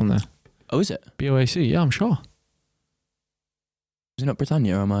beforehand on there. Oh, is it? BOAC, yeah, I'm sure. Is it not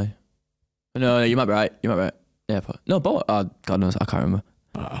Britannia or am I? No, you might be right. Yeah, but no, BOAC. Oh, God knows, I can't remember.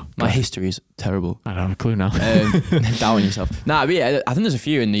 Oh, My history is terrible. I don't have a clue now. Down on yourself. But yeah, I think there's a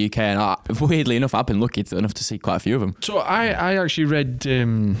few in the UK, and weirdly enough, I've been lucky enough to see quite a few of them. So I actually read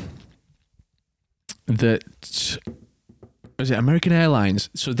that, was it American Airlines?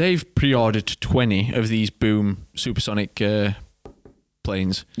 So they've pre-ordered 20 of these Boom supersonic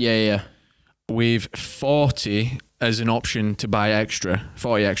planes. Yeah. With 40 as an option to buy extra,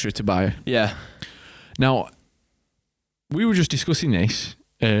 40 extra to buy. Yeah. Now, we were just discussing this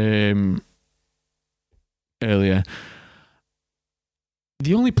earlier.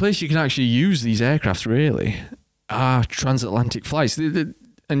 The only place you can actually use these aircraft really are transatlantic flights.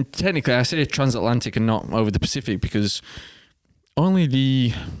 And technically I say transatlantic and not over the Pacific because only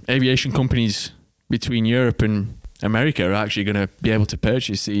the aviation companies between Europe and America are actually going to be able to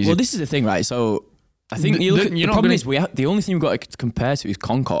purchase these. Well, this is the thing, right? So I think the problem is the only thing we've got to compare to is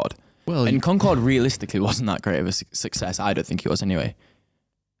Concorde. Well, and Concorde realistically wasn't that great of a success. I don't think it was anyway.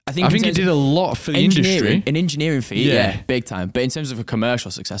 I think it did a lot for the industry. An engineering feat, Yeah. big time. But in terms of a commercial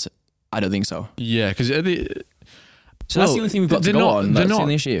success, I don't think so. Yeah, because So that's the only thing we've got to go on. That's the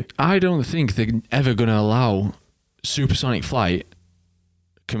only issue. I don't think they're ever going to allow supersonic flight,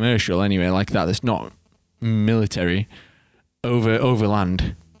 commercial anyway, like that. That's not military over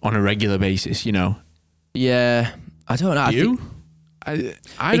land on a regular basis. You know. Yeah, I don't know. I it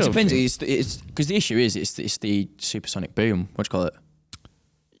don't depends. think- It's because the issue is it's the supersonic boom. What do you call it?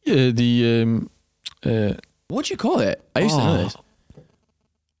 Yeah, What do you call it? I used to know this.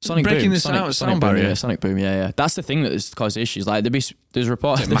 Sonic breaking boom. the Sonic sound boom, barrier. yeah, sonic boom. Yeah. That's the thing that has caused issues. Like there's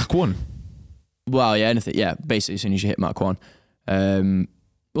reports. Mach 1. Well, yeah, anything. Yeah, basically as soon as you hit Mach 1.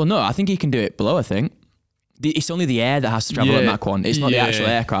 Well, no, I think you can do it below. I think it's only the air that has to travel at Mach 1. It's not the actual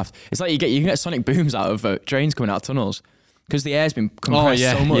aircraft. It's like you can get sonic booms out of trains coming out of tunnels because the air's been compressed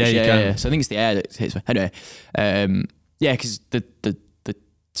so much. Yeah. So I think it's the air that hits. Anyway, because the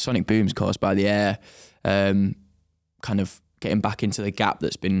sonic boom's caused by the air, kind of getting back into the gap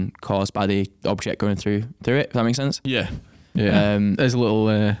that's been caused by the object going through it. Does that make sense? Yeah. There's a little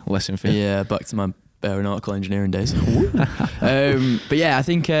lesson for you. Yeah, back to my aeronautical engineering days. But yeah, I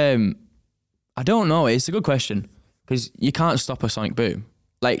think I don't know. It's a good question because you can't stop a sonic boom.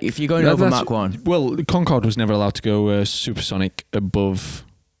 Like if you're going over Mach 1, well, Concorde was never allowed to go supersonic above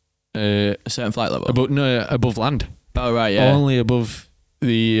a certain flight level. Above land. Oh right, yeah. Only above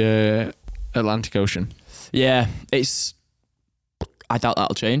the Atlantic Ocean. Yeah, I doubt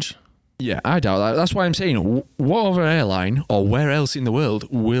that'll change. Yeah, I doubt that. That's why I'm saying, what other airline or where else in the world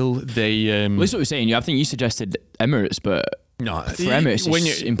will they? Well, that's what we're saying. I think you suggested Emirates, but No, For Emirates,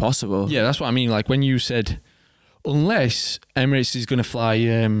 it's impossible. Yeah, that's what I mean. Like when you said, unless Emirates is going to fly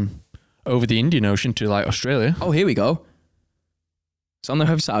over the Indian Ocean to like Australia. Oh, here we go. So on their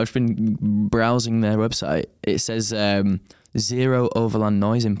website, I've been browsing their website. It says 0 overland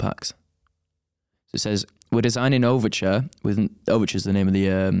noise impacts. So it says, we're designing Overture, Overture's the name of the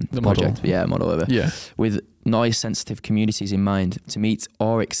project. Model. Yeah, model over. Yeah. With noise-sensitive communities in mind to meet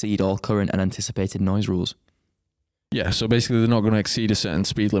or exceed all current and anticipated noise rules. Yeah, so basically they're not going to exceed a certain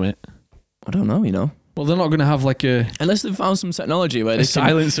speed limit. I don't know, you know. Well, they're not going to have like unless they've found some technology where they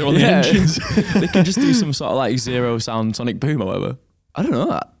silencer on the engines. They can just do some sort of like zero sound sonic boom or whatever. I don't know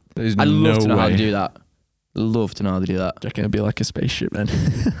that. I'd love to know how to do that. Love to know how to do that. Do you reckon it'd be like a spaceship then?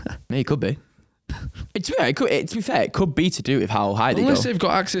 Maybe it could be. To be fair, it could be to do with how high they go. Unless they've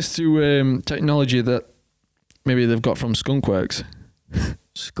got access to technology that maybe they've got from Skunkworks.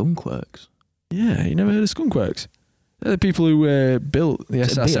 Skunkworks? Yeah, you never heard of Skunkworks? They're the people who built the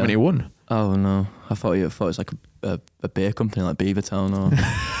SR-71. Oh no, I thought it was like a beer company like Beavertown or.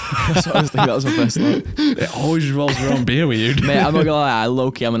 That's what I was thinking. That was my first thought. It always revolves around beer with you. Mate, I'm not gonna lie.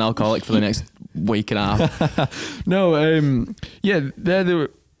 Low-key, I'm an alcoholic for the next week and a half. No, yeah, they're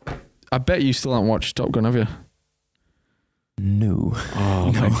the. I bet you still haven't watched Top Gun, have you? No.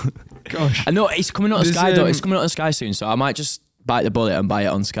 Oh no. My gosh. I know it's coming out on Sky. It's coming out on Sky soon, so I might just bite the bullet and buy it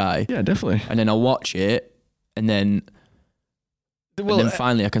on Sky. Yeah, definitely. And then I'll watch it, and then. Well, and then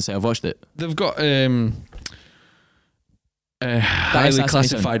finally I can say I've watched it. They've got a highly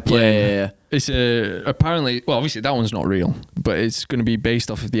classified plane. Yeah. It's apparently, well, obviously that one's not real, but it's going to be based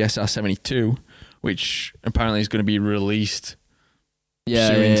off of the SR-72, which apparently is going to be released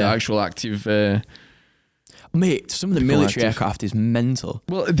soon into actual active. Mate, some of the military aircraft is mental.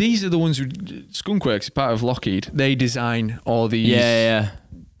 Well, these are the ones who Skunkworks, part of Lockheed. They design all these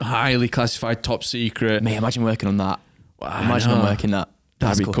highly classified, top secret. Mate, imagine working on that. Imagine I'm working that.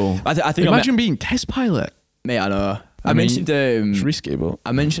 That'd be cool. I think imagine being test pilot. Mate, I know. I mentioned it's risky, but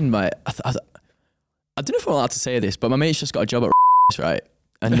I mentioned my. I don't know if I'm allowed to say this, but my mate's just got a job at right,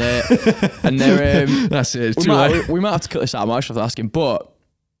 and they're that's it. We might have to cut this out. I might have to ask him, but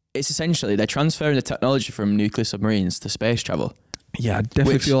it's essentially they're transferring the technology from nuclear submarines to space travel. Yeah, I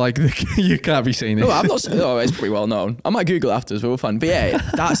definitely feel like you can't be saying this. No, I'm not saying. Oh, it's pretty well known. I might Google after as well, fun. But yeah,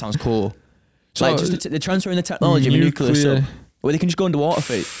 that sounds cool. So like just they're transferring the technology of a nuclear sub, where they can just go underwater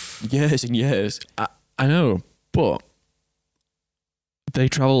for years and years. I know, but they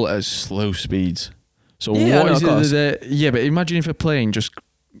travel at slow speeds. So what is it? But imagine if a plane just,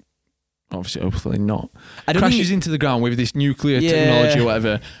 obviously, hopefully not, crashes into the ground with this nuclear technology or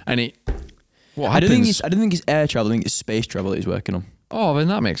whatever, and it. What happens? I don't think it's air travel. I think it's space travel that he's working on. Oh, then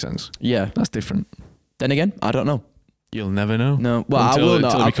that makes sense. Yeah, that's different. Then again, I don't know. You'll never know. No, well, I will know.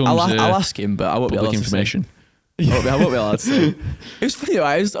 I'll ask him, but I won't be allowed information. To say. I won't be allowed to say. It was funny though.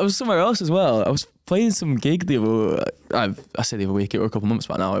 I was somewhere else as well. I was playing some gig the other. I said the other week. It was a couple of months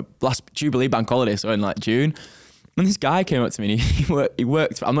back now. Last Jubilee Bank holiday, so in like June. And this guy came up to me. And he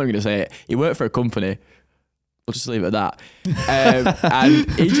worked. For, I'm not going to say it. He worked for a company. We'll just leave it at that.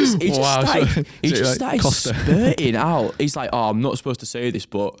 And he just started spurting out. He's like, "Oh, I'm not supposed to say this,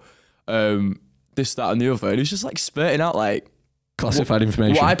 but." This, that, and the other, and he was just like spurting out like classified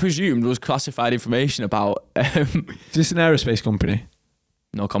information. What I presumed was classified information about. Is this an aerospace company?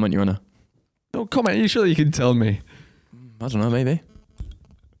 No comment, Your Honour. No comment. You sure you can tell me? I don't know. Maybe.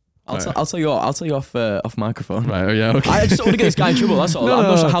 I'll tell you off microphone. Right. Oh yeah. Okay. I just don't want to get this guy in trouble. That's all. I'm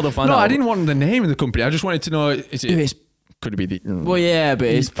not sure how they'll find out. No, I didn't want the name of the company. I just wanted to know. Could it be the? Well, yeah, but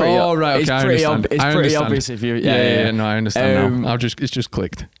it's pretty. Oh, right. Okay, it's pretty obvious if you. Yeah. No, I understand now. It's just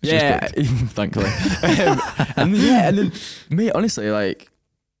clicked. Thankfully. And then me, honestly, like,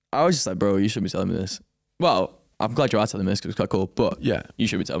 I was just like, bro, you shouldn't be telling me this. Well, I'm glad you are telling me this because it's quite cool. But you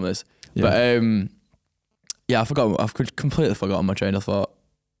should be telling me this. Yeah. But I forgot. I've completely forgotten my train of thought.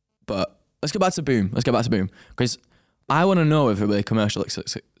 But let's get back to Boom. Because I want to know if it will be a commercial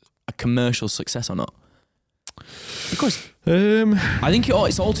success or not. Of course. I think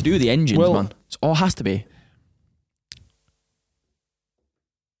it's all to do with the engines, man. It all has to be.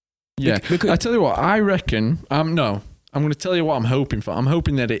 Yeah. I tell you what, I reckon. I'm going to tell you what I'm hoping for. I'm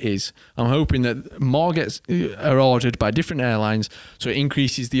hoping that it is. I'm hoping that more are ordered by different airlines, so it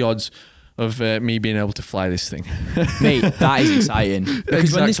increases the odds of me being able to fly this thing. Mate, that is exciting.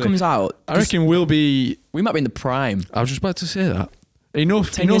 Because when this comes out, I reckon we might be in the prime. I was just about to say that.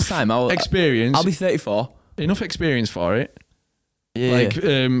 Enough 10 years time, experience. I'll be 34. Enough experience for it. Yeah.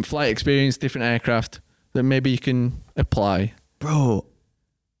 Like flight experience, different aircraft that maybe you can apply. Bro,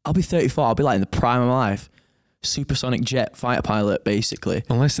 I'll be 34. I'll be like in the prime of my life. Supersonic jet fighter pilot, basically.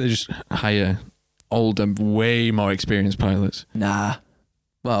 Unless they just hire older, way more experienced pilots. Nah.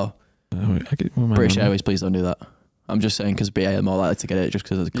 Well, British British Airways, please don't do that. I'm just saying because BA are more likely to get it just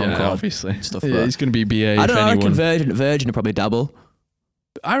because of the Concorde obviously stuff. Yeah, it's going to be BA. I don't know. I reckon anyone. Virgin will probably dabble.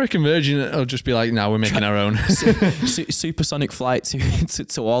 I reckon Virgin will just be like, we're making our own. Supersonic flight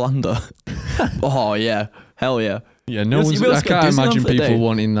to Orlando. Oh yeah, hell yeah. Yeah, no one's. I can't imagine people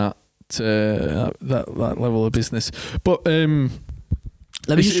wanting that level of business. But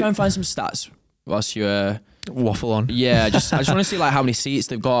let me just try and find some stats whilst you waffle on. Yeah, I just want to see like how many seats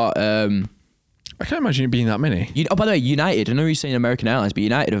they've got. I can't imagine it being that many. By the way, United. I know you're saying American Airlines, but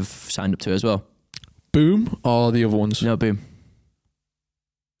United have signed up to it as well. Boom or the other ones? No, Boom.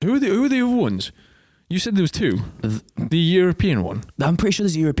 Who are the other ones? You said there was two. The European one. I'm pretty sure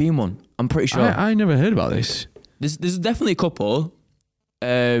there's a European one. I'm pretty sure. I never heard about this. There's definitely a couple.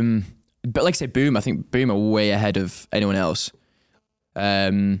 But like I say, Boom. I think Boom are way ahead of anyone else.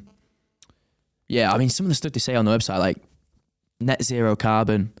 Yeah, I mean, some of the stuff they say on the website, like net zero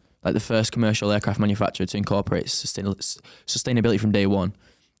carbon, like the first commercial aircraft manufacturer to incorporate sustainability from day one.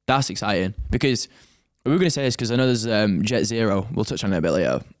 That's exciting because we were going to say this because I know there's Jet Zero. We'll touch on it a bit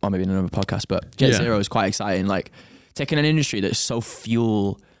later, or maybe in another podcast. But Jet Zero is quite exciting. Like taking an industry that's so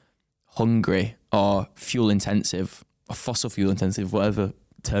fuel hungry or fuel intensive or fossil fuel intensive, whatever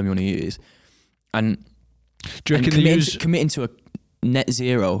term you want to use, and do you reckon committing to a net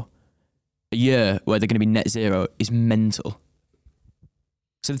zero a year where they're going to be net zero is mental.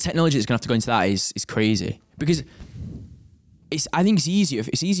 So the technology that's going to have to go into that is crazy because I think it's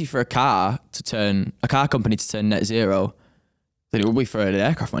easy for a car company to turn net zero than it would be for an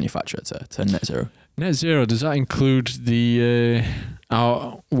aircraft manufacturer to turn net zero. Net zero, does that include the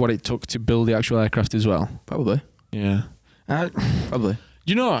what it took to build the actual aircraft as well? Probably. Yeah. Probably.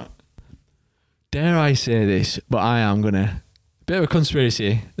 You know what? Dare I say this, but I am gonna bit of a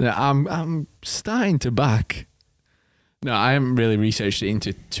conspiracy that I'm starting to back. No, I haven't really researched it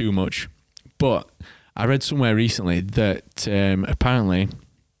into too much, but I read somewhere recently that apparently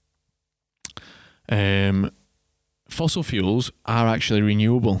fossil fuels are actually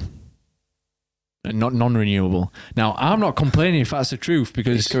renewable and not non-renewable. Now, I'm not complaining if that's the truth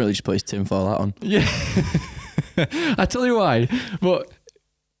because he's currently just put his tinfoil hat on. Yeah, I tell you why. But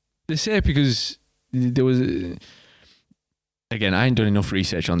they say because there was. Again, I ain't done enough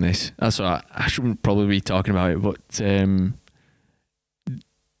research on this. That's why I shouldn't probably be talking about it. But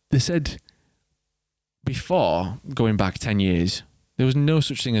they said before, going back 10 years, there was no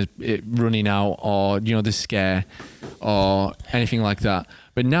such thing as it running out or, the scare or anything like that.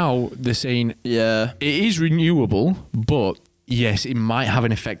 But now they're saying it is renewable, but yes, it might have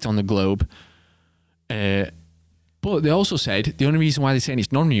an effect on the globe. But they also said the only reason why they're saying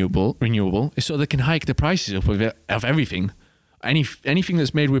it's non-renewable is so they can hike the prices up of everything. Anything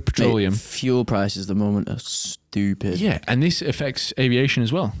that's made with petroleum. Fuel prices at the moment are stupid. Yeah, and this affects aviation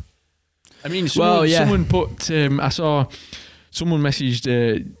as well. I mean, someone put. I saw someone messaged.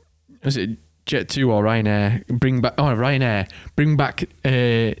 Was it Jet2 or Ryanair? Bring back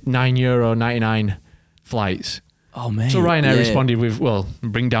 €9.99 flights. Oh man! So Ryanair responded with,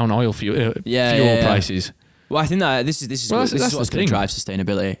 bring down fuel prices. Well, I think that this is what's going to drive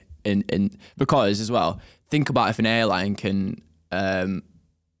sustainability in because as well. Think about if an airline can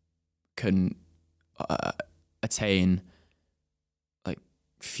attain like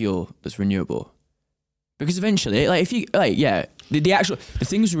fuel that's renewable, because eventually, like if you the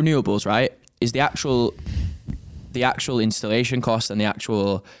things with renewables, right, is the actual installation cost and the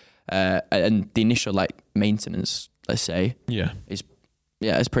actual and the initial like maintenance, let's say, it's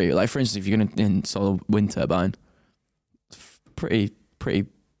pretty, like for instance, if you're going to install a wind turbine, it's pretty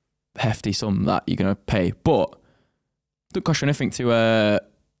hefty sum that you're going to pay, but it don't cost you anything to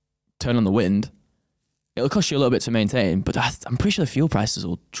turn on the wind. It'll cost you a little bit to maintain, but I'm pretty sure the fuel prices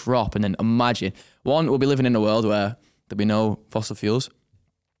will drop. And then imagine, one, we'll be living in a world where there'll be no fossil fuels,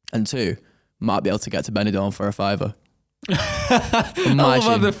 and two, might be able to get to Benidorm for a $5. I love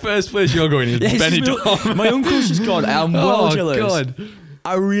how the first place you're going is Benidorm. My uncle's just gone. I'm well jealous. God.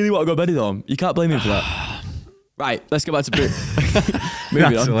 I really want to go to Benidorm. You can't blame me for that. Right, let's go back to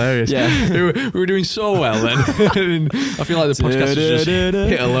Moving on. Hilarious. Yeah. we were doing so well then. I feel like the podcast has just hit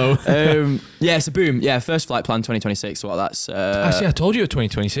a low. So boom. Yeah, first flight planned 2026. So that's... Actually, I told you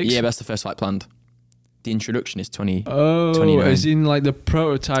 2026. Yeah, that's the first flight planned. The introduction is 29. As in like the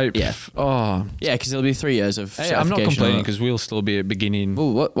prototype. Yeah. Oh. Yeah, because it'll be 3 years of certification. I'm not complaining because we'll still be at beginning.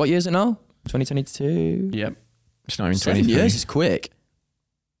 Oh, what year is it now? 2022? Yep. It's not even 7 years is quick.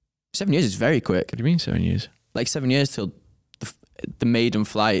 7 years is very quick. What do you mean 7 years? Like 7 years till the maiden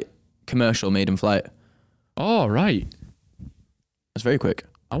flight, commercial maiden flight. Oh, right. That's very quick.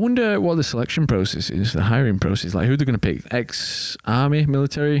 I wonder what the selection process is, the hiring process. Like, who they're going to pick? Ex-army,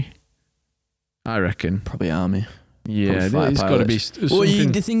 military? I reckon. Probably army. Yeah, Probably it's got to be something. Well,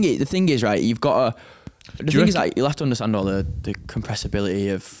 the thing is, right, you've got to... The thing is, like, you'll have to understand all the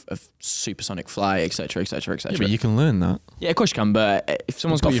compressibility of supersonic flight, etc., etc., etc. Yeah, but you can learn that. Yeah, of course you can, but if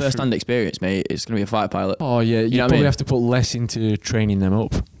someone's got first-hand experience, mate, it's going to be a fighter pilot. Oh, yeah, you probably have to put less into training them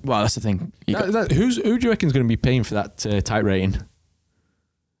up. Well, that's the thing. Who do you reckon is going to be paying for that type rating?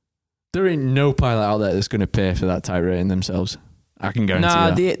 There ain't no pilot out there that's going to pay for that type rating themselves. I can guarantee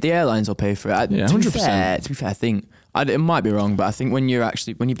that. Nah, the airlines will pay for it. Yeah, 100%. To be fair, I think it might be wrong, but I think when you've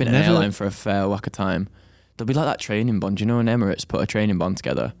been in an airline for a fair whack of time, there'll be like that training bond. You know, when Emirates put a training bond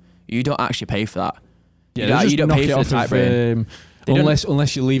together, you don't actually pay for that. Yeah, you don't pay for the type rating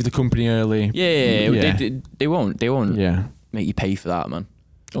unless you leave the company early. Yeah. They won't. Yeah, make you pay for that, man.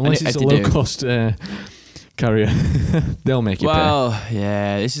 Unless it's a low cost carrier, they'll make you pay. Well,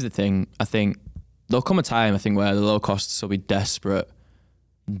 yeah, this is the thing. I think there'll come a time, where the low costs will be desperate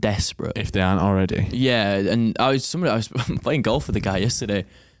if they aren't already. Yeah, and I was playing golf with a guy yesterday, or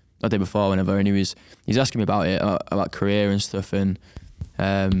the day before, whenever, and he's asking me about it, about career and stuff, and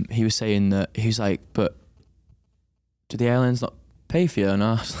he was saying that he's like, but do the airlines not pay for you? And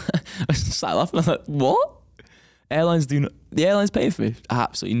I was just like laughing. I was like, what? The airlines pay for me?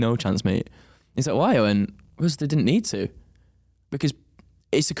 Absolutely no chance, mate. He's like, why? I went, because they didn't need to, because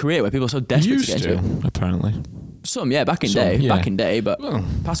it's a career where people are so desperate to get into it. Apparently. Some, yeah, back in day, but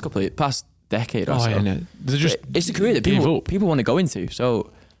past decade or so. Yeah, it's a career that people want to go into,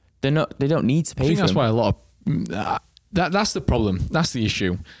 so they don't need to pay. I think for that's them. why a lot of that's the problem. That's the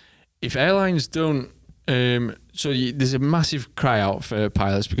issue. If airlines don't, there's a massive cry out for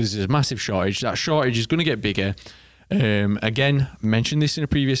pilots because there's a massive shortage. That shortage is going to get bigger. Again, mentioned this in a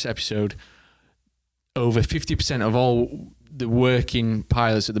previous episode. Over 50% of all the working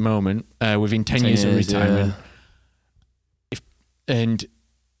pilots at the moment, within 10 years of retirement. Yeah. And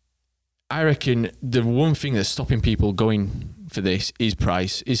I reckon the one thing that's stopping people going for this is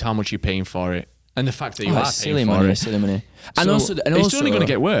price, is how much you're paying for it. And the fact that you are paying for it. Silly money. And also, it's only going to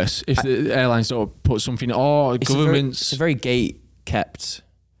get worse if the airlines don't put something, or governments. It's a very gate-kept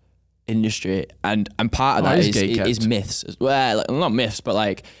industry, and part of that is myths. Well, like, not myths, but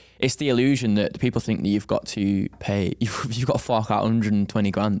like, it's the illusion that people think that you've got to pay, you've got to fork out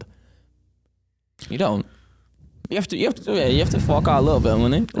 120 grand. You don't. You have to fork out a little bit of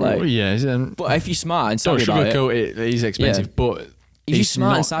money. Like, but if you're smart and savvy about it is expensive. But if you're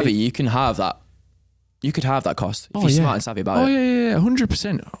smart and savvy, you can have that. You could have that cost if you're smart and savvy about it. Yeah,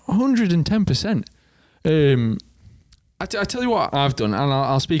 100%, 110%. I tell you what I've done, and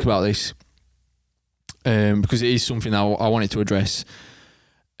I'll speak about this because it is something that I wanted to address.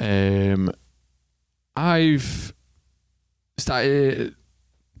 I've started.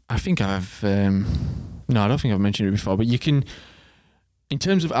 I think I've. No, I don't think I've mentioned it before. But you can, in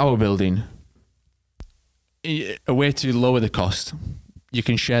terms of our building, a way to lower the cost, you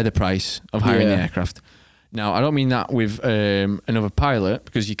can share the price of hiring the aircraft. Now, I don't mean that with another pilot,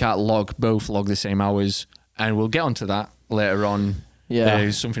 because you can't both log the same hours, and we'll get onto that later on. Yeah,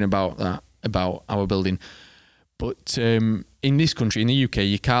 there's something about that, about our building. But in this country, in the UK,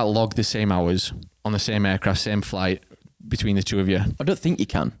 you can't log the same hours on the same aircraft, same flight between the two of you. I don't think you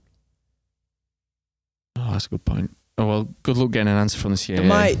can. Oh, that's a good point. Oh well, good luck getting an answer from the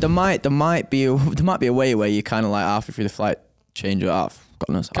CIA. There might be a way where you kind of like halfway through the flight change it off.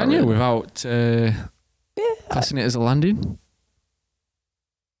 God knows. Can you without passing it as a landing?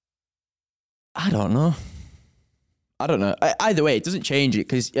 I don't know. Either way, it doesn't change it,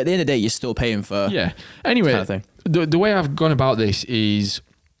 because at the end of the day, you're still paying for. Yeah. Anyway, kind of thing. The way I've gone about this is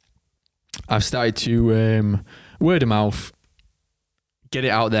I've started to word of mouth. Get it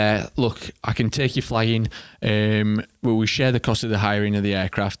out there. Look, I can take you flying. Where we share the cost of the hiring of the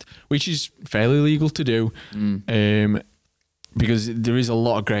aircraft, which is fairly legal to do, because there is a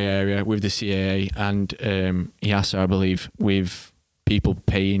lot of grey area with the CAA and EASA, I believe, with people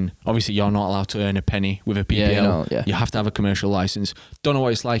paying. Obviously, you're not allowed to earn a penny with a PPL. You have to have a commercial license. Don't know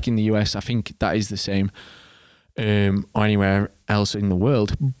what it's like in the US. I think that is the same, or anywhere else in the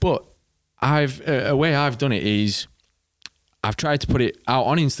world. But a way I've done it is, I've tried to put it out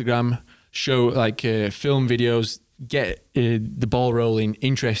on Instagram, show like film videos, get the ball rolling,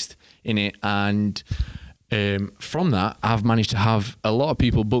 interest in it, and from that, I've managed to have a lot of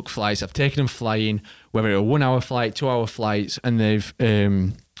people book flights. I've taken them flying, whether it's a 1 hour flight, 2 hour flights, and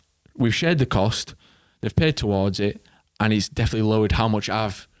we've shared the cost, they've paid towards it, and it's definitely lowered how much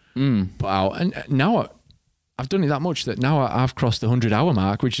I've put out. And now I've done it that much that now I've crossed the 100-hour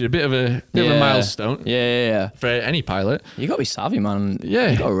mark, which is a bit of a milestone. Yeah. For any pilot. You got to be savvy, man. Yeah.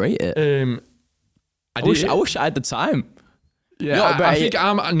 You got to rate it. I wish I had the time. Yeah, No, but I think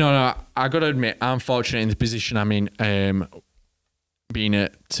I'm... No, I got to admit, I'm fortunate in the position I'm in, being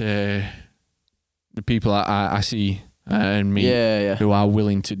at the people I see and meet who are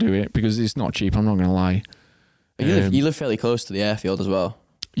willing to do it, because it's not cheap, I'm not going to lie. You live fairly close to the airfield as well.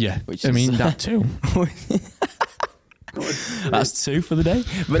 Yeah, that too. That's 2 for the day.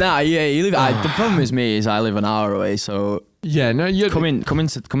 But you live. The problem with me is I live an hour away, so yeah, no, you come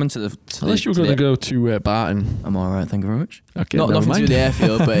into the. Unless you're going to go to Barton. I'm all right, thank you very much. Okay, nothing to do with the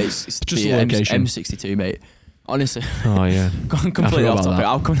airfield, but it's just the the location. M62, mate. Honestly. Oh yeah. Completely off topic.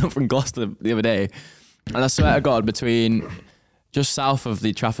 I'm coming up from Gloucester the other day, and I swear to God, between just south of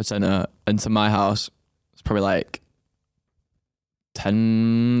the Trafford Centre and to my house, it's probably like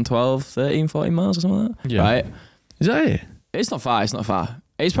 10, 12, 13, 14 miles or something like that. Yeah. Right? Is that it? It's not far. It's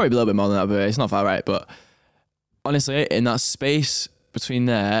probably a little bit more than that, but it's not far, right? But honestly, in that space between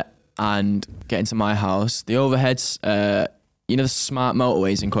there and getting to my house, the overheads, the smart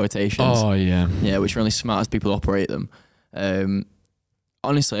motorways in quotations. Oh, yeah. Yeah, which are only smart as people operate them.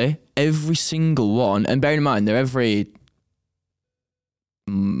 Honestly, every single one, and bearing in mind, they're every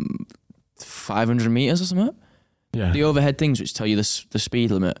 500 meters or something. Yeah. The overhead things which tell you the speed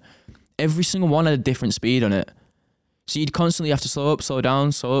limit. Every single one had a different speed on it. So you'd constantly have to slow up, slow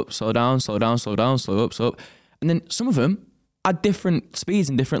down, slow up, slow down, slow down, slow down, slow up, slow up. And then some of them had different speeds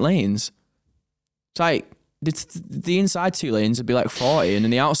in different lanes. It's like the inside 2 lanes would be like 40 and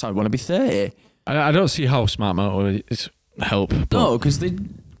then the outside one would be 30. I don't see how smart motorways help. No, because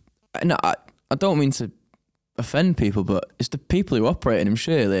I don't mean to offend people, but it's the people who operate them,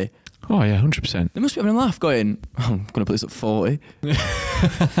 surely. Oh yeah, 100%. They must be having a laugh going, I'm going to put this at 40.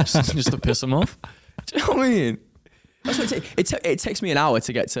 just to piss them off. Do you know what I mean? That's what it takes me an hour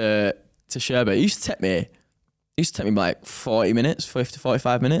to get to Sherbrooke. It used to take me like 40 minutes, 50 to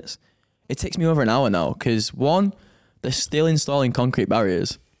 45 minutes. It takes me over an hour now because, one, they're still installing concrete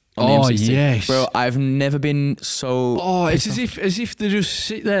barriers on the M60. Yes. Bro, I've never been so... Oh, it's as if they just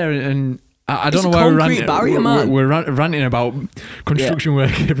sit there and I don't know It's a why concrete barrier, man. we're ranting about construction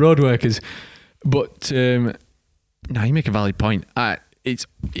work, road workers. But, no, you make a valid point.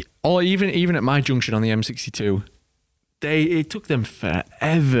 Even at my junction on the M62... It took them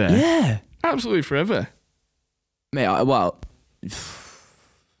forever. Yeah. Absolutely forever. Mate, But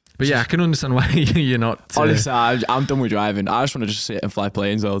yeah, I can understand why you're not... honestly, I'm done with driving. I just want to just sit and fly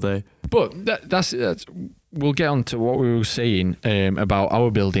planes all day. But that's we'll get on to what we were saying about our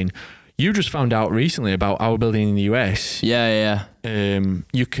building. You just found out recently about our building in the US. Yeah.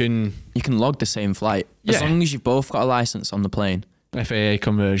 You can log the same flight. As long as you've both got a license on the plane. FAA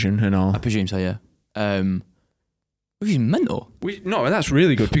conversion and all. I presume so, yeah. Which is mental. No, that's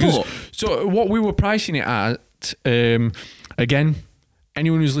really good because so what we were pricing it at, again,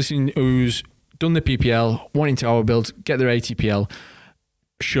 anyone who's listening who's done the PPL, wanting to our build, get their ATPL,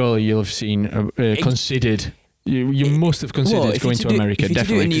 surely you'll have seen considered. You must have considered going to America.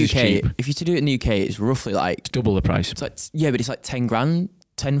 Definitely, because it's cheap. If you to do it in the UK, it's roughly like it's double the price. It's like, yeah, but it's like 10 grand,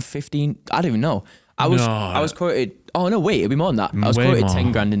 10, 15. I don't even know. I was quoted. Oh no, wait, it'd be more than that. I was quoted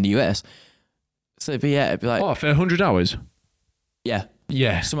 10 grand in the US. So, but yeah, it'd be like... Oh, for 100 hours? Yeah.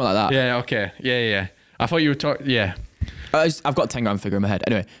 Yeah. Something like that. Yeah, okay. Yeah. I thought you were talking... Yeah. I've got a 10 grand figure in my head.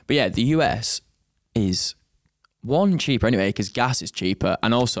 Anyway, but yeah, the US is, one, cheaper anyway, because gas is cheaper,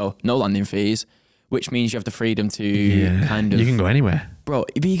 and also no landing fees, which means you have the freedom to kind of... You can go anywhere. Bro,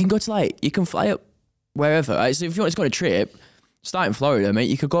 but you can go to you can fly up wherever. Right? So if you want to go on a trip, start in Florida, mate,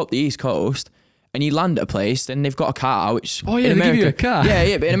 you could go up the East Coast, and you land at a place, then they've got a car, which... Oh, yeah, they give you a car.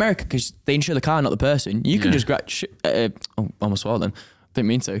 Yeah, but in America, because they insure the car, not the person, you can just grab... almost swallowed then. Didn't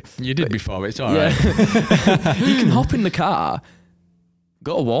mean to. You did before, but it's all right. You can hop in the car,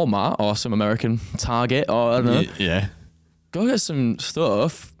 go to Walmart or some American Target or I don't know. Yeah. Go get some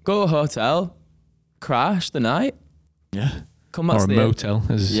stuff, go to a hotel, crash the night. Yeah. Come back or to a motel.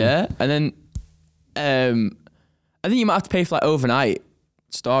 And then I think you might have to pay for like overnight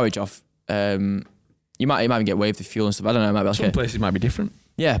storage off... you might even get waived the fuel and stuff. I don't know. It might be like some places might be different.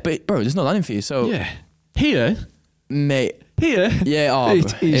 Yeah, but bro, there's no landing fee. So yeah, here, mate. Here, yeah,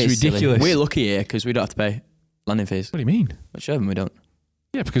 it's ridiculous. Silly. We're lucky here because we don't have to pay landing fees. What do you mean? At Sherburn, we don't.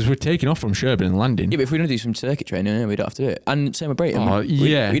 Yeah, because we're taking off from Sherburn and landing. Yeah, but if we're gonna do some circuit training, we don't have to do it. And same with Brayton.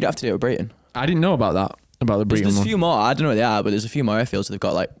 We don't have to do it with Brayton. I didn't know about that. About the Brayton. There's a few more. I don't know where they are, but there's a few more airfields they've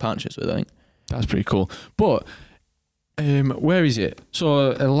got like partnerships with. I think that's pretty cool. But where is it?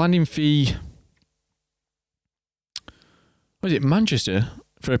 So a landing fee. What is it? Manchester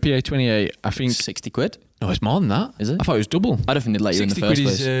for a PA28. I think £60. No, it's more than that. Is it? I thought it was double. I don't think they'd let you in the 60 first quid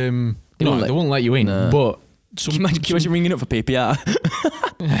place. is, They they won't let you in. No. But Can you imagine ringing up for PPR?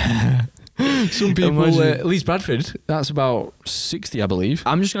 some people, Imagine. at least Bradford, that's about 60, I believe.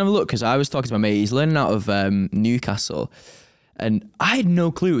 I'm just going to have a look because I was talking to my mate. He's learning out of Newcastle. And I had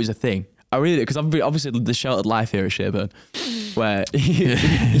no clue it was a thing. I really did, because obviously the sheltered life here at Sherburn, where you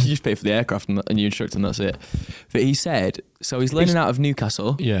just pay for the aircraft and you instruct and that's it. But he said, so he's learning out of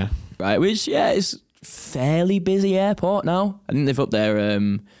Newcastle, Yeah. right? Which, yeah, is fairly busy airport now. I think they've up their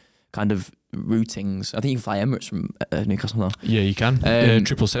kind of routings. I think you can fly Emirates from Newcastle now. Yeah, you can.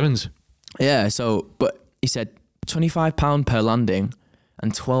 777s. Yeah, so, but he said £25 per landing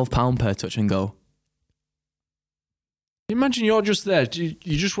and £12 per touch and go. Imagine you're just there. You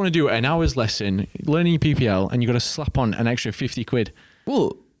just want to do an hour's lesson, learning your PPL, and you've got to slap on an extra 50 quid.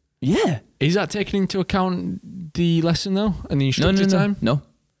 Well, yeah. Is that taking into account the lesson, though, and the instructor time? No,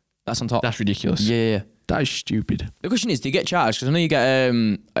 that's on top. That's ridiculous. Yeah. That is stupid. The question is, do you get charged? Because I know you get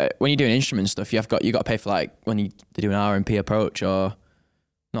when you're doing instrument stuff, you got to pay for like when they do an RMP approach or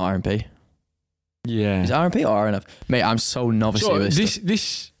not RMP. Yeah. Is it RMP or RNF? Mate, I'm so novice So with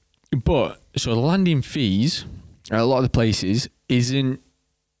this stuff. So the landing fees at a lot of the places isn't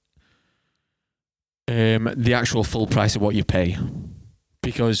the actual full price of what you pay,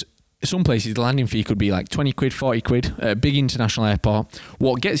 because some places the landing fee could be like 20 quid, 40 quid at a big international airport.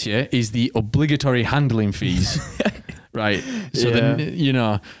 What gets you is the obligatory handling fees. Right. So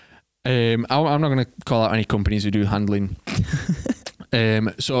Yeah. I'm not going to call out any companies who do handling.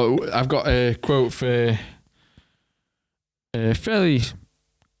 So I've got a quote for a fairly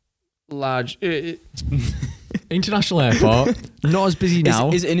large international airport, not as busy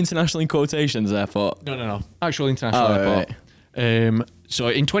now. Is it an international in quotations airport? No. Actual international airport. Right. So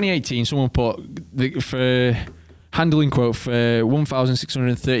in 2018, someone put for handling quote for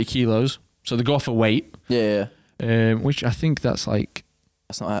 1,630 kilos. So they go for weight. Yeah. Which I think that's like...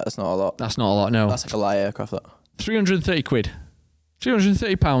 That's not a lot. That's not a lot, no. That's like a light aircraft, that. 330 quid.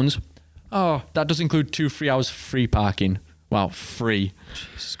 330 pounds. Oh, that does include 2 free hours free parking. Wow, free.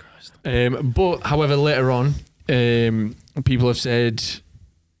 Jesus Christ. But, however, later on, people have said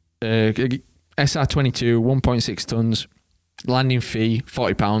SR22, 1.6 tons, landing fee,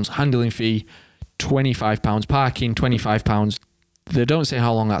 £40, handling fee, £25, parking, £25. They don't say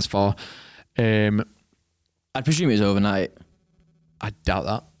how long that's for. I'd presume it's overnight. I doubt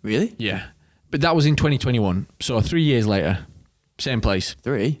that. Really? Yeah. But that was in 2021. So 3 years later, same place.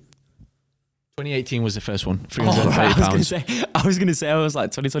 3? 2018 was the first one. Oh, right. £330. I was gonna say I was like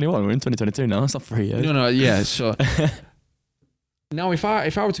 2021. We're in 2022 now. It's not 3 years. No, yeah. So now, if I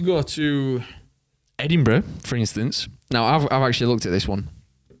were to go to Edinburgh, for instance, now I've actually looked at this one.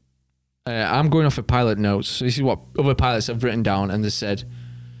 I'm going off of pilot notes. So this is what other pilots have written down, and they said,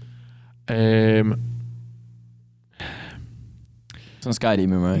 It's on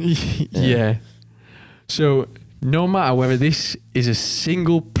Skydemon, right? yeah. So no matter whether this is a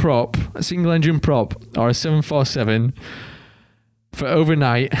single engine prop, or a 747, for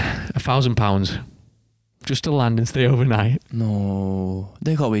overnight, £1,000 just to land and stay overnight. No,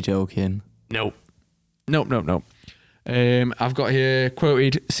 they gotta be joking. Nope. I've got here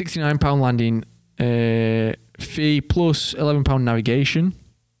quoted £69 landing fee plus £11 navigation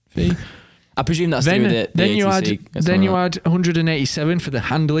fee. I presume that's through the then you ATC, you add 187 for the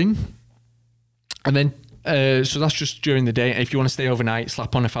handling, and then so that's just during the day. If you want to stay overnight,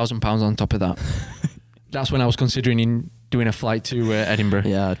 slap on £1,000 on top of that. That's when I was considering doing a flight to Edinburgh.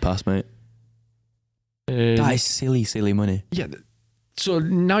 Yeah, I'd pass, mate. That is silly money. Yeah. So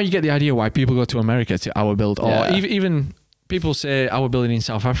now you get the idea why people go to America to our build, or even people say our building in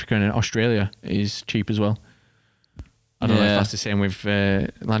South Africa and in Australia is cheap as well. I don't know if that's the same with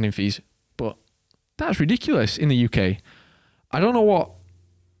landing fees, but that's ridiculous in the UK. I don't know what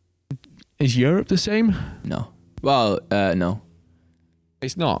is Europe the same? No. Well, no.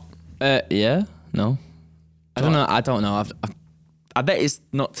 It's not. Yeah, no. I don't know. I bet it's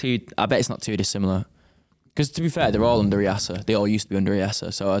not too. I bet it's not too dissimilar. Because to be fair, they're all under EASA. They all used to be under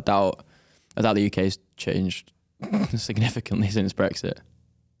EASA. So I doubt the UK's changed significantly since Brexit.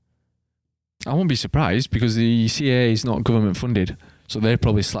 I won't be surprised because the CAA is not government funded, so they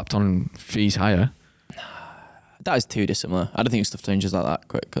probably slapped on fees higher. That is too dissimilar. I don't think stuff changes like that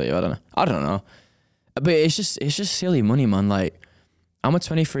quickly. I don't know. But it's just silly money, man. Like, I'm a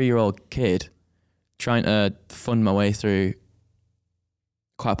 23-year-old kid trying to fund my way through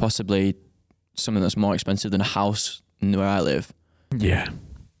quite possibly something that's more expensive than a house where I live. Yeah.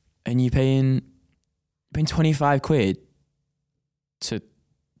 And you're paying 25 quid to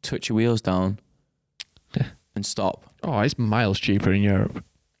touch your wheels down and stop. Oh, it's miles cheaper in Europe.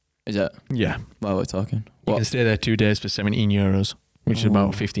 Is it? Yeah. Well, we're talking. You can stay there 2 days for €17, which is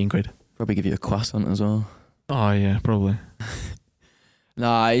about 15 quid. Probably give you a croissant as well. Oh, yeah, probably.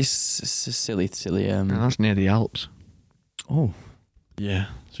 Nah, it's silly. That's near the Alps. Oh. Yeah.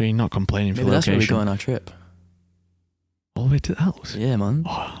 So you're not complaining for Maybe that's location. where we go on our trip. All the way to the Alps? Yeah, man.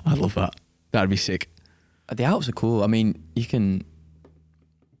 Oh, I'd love that. That'd be sick. The Alps are cool. I mean, you can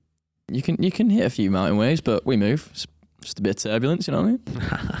hit a few mountain waves, but we move. It's just a bit of turbulence, you know what I mean?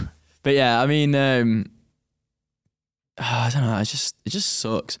 But yeah, I mean, I don't know. It just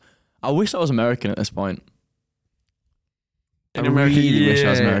sucks. I wish I was American at this point. In America, really wish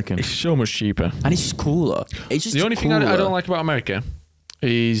I was American. It's so much cheaper. And it's just cooler. It's just the only thing I cooler. don't like about America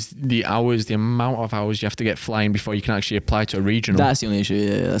is the hours, the amount of hours you have to get flying before you can actually apply to a regional. That's the only issue.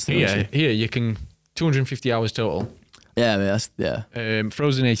 Yeah, that's the only issue. Here you can 250 hours total. Yeah, I mean, that's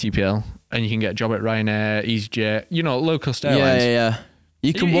Frozen ATPL, and you can get a job at Ryanair, EasyJet. Low cost airlines. Yeah.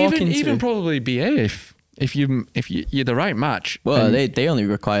 You can walk into even probably BA if you're the right match. Well, they only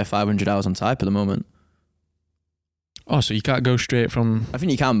require 500 hours on type at the moment. Oh, so you can't go straight from... I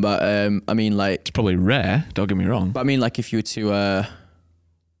think you can, but I mean, like... It's probably rare, don't get me wrong. But I mean, like, if you were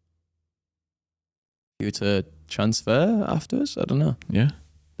to transfer afterwards, I don't know. Yeah.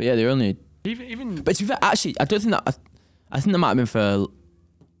 But yeah, they're only... Even... But to be fair, actually, I don't think that... I think that might have been for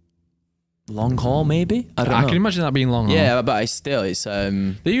long haul, maybe? I don't know. I can imagine that being long haul. Yeah, but it's... They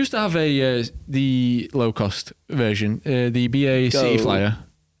used to have the low-cost version, the BA City Flyer.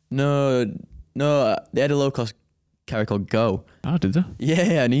 No, they had a low-cost carrier called Go. Oh, did they?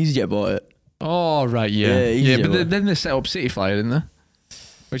 Yeah, and EasyJet bought it. Oh, right, yeah. Yeah, but then they set up City Flyer, didn't they?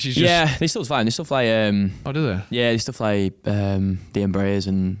 Which is just... Yeah, they still fly. They still fly... oh, do they? Yeah, they still fly the Embraers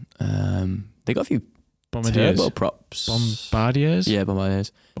and they got a few Bombardiers. turboprops. Bombardiers? Yeah,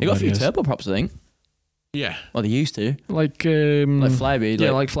 Bombardiers. They got a few turboprops, I think. Yeah. Well, they used to. Like Flybe.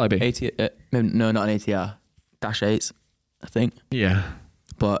 Yeah, like Flybe. 80, no, not an ATR. Dash 8s, I think. Yeah.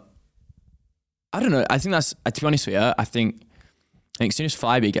 But I don't know. I think that's... to be honest with you, I think as soon as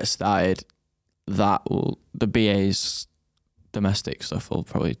Flybe gets started, the BA's domestic stuff will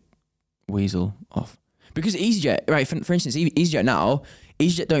probably weasel off. Because EasyJet, right, for instance, EasyJet now,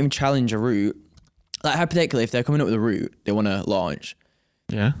 EasyJet don't even challenge a route. Like, hypothetically, if they're coming up with a route they want to launch,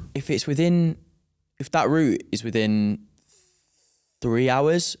 Yeah. if that route is within 3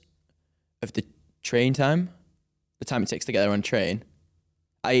 hours of the train time, the time it takes to get there on train,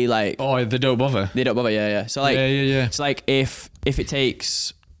 i.e. like... Oh, they don't bother. They don't bother, yeah. So like... Yeah. It's like if it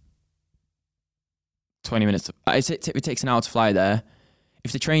takes 20 minutes, if it takes an hour to fly there,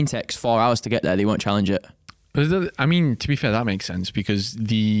 if the train takes 4 hours to get there, they won't challenge it. I mean, to be fair, that makes sense because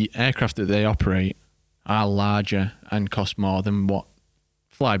the aircraft that they operate are larger and cost more than what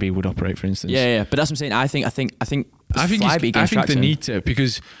Flybe would operate, for instance. Yeah. But that's what I'm saying. I think Flybe I think they need to,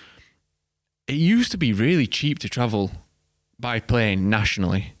 because it used to be really cheap to travel by plane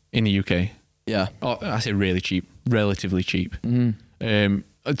nationally in the UK. Yeah. Oh, I say really cheap, relatively cheap. Mm-hmm.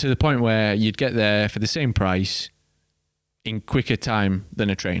 To the point where you'd get there for the same price in quicker time than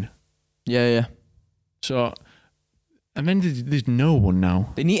a train. Yeah. So, and then there's no one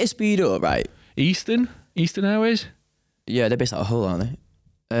now. They need to speed up, right? Eastern Airways? Yeah, they're based out of Hull, aren't they?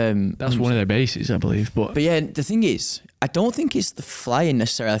 That's one of their bases, I believe. But yeah, the thing is, I don't think it's the flying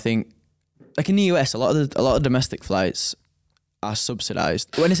necessarily. I think, like in the US, a lot of domestic flights are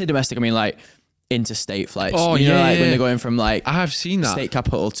subsidized. When I say domestic, I mean like interstate flights. Oh, you know, yeah, like yeah. when they're going from like I have seen that state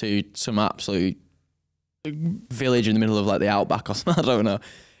capital to some absolute village in the middle of like the outback or something. I don't know,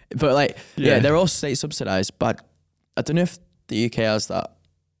 but like yeah, they're all state subsidized. But I don't know if the UK has that.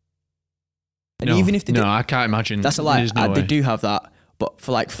 And even if they do, I can't imagine. that's a lie. There's no They way. do have that, but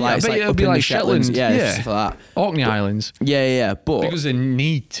for like flights, but like it'll up be in like the Shetlands, Shetland, yeah, stuff like that. Orkney Islands. Yeah. But Because they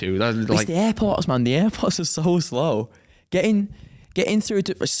need to. That's it's like the airports, man. The airports are so slow. Getting through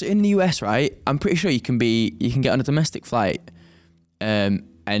to in the US, right? I'm pretty sure you can get on a domestic flight, and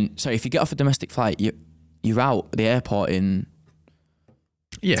so if you get off a domestic flight, you're out the airport in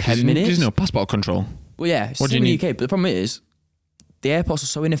 10 minutes. There's no passport control. Well, yeah, What do you in the need? UK, but the problem is the airports are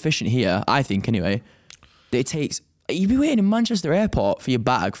so inefficient here. I think anyway. That it takes you'd be waiting in Manchester Airport for your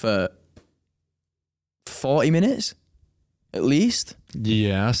bag for 40 minutes, at least.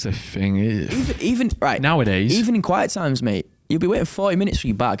 Yeah, that's the thing. Even right Nowadays. even in quiet times, mate, you'll be waiting 40 minutes for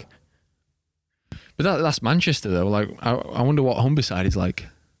your bag. But that's Manchester though. Like, I wonder what Humberside is like.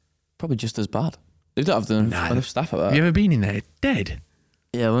 Probably just as bad. They don't have enough staff at that. Have you ever been in there? Dead.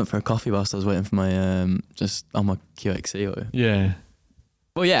 Yeah, I went for a coffee whilst I was waiting for my just on my QXC. Yeah.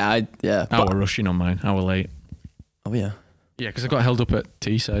 Well, yeah, I were rushing on mine. I were late. Oh yeah. Yeah, because I got held up at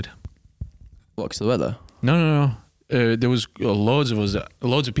Teesside. What? 'Cause of the weather? No. there was loads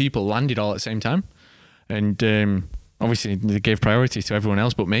of people landed all at the same time, and obviously they gave priority to everyone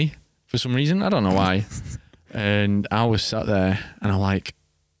else but me for some reason. I don't know why. And I was sat there, and I'm like,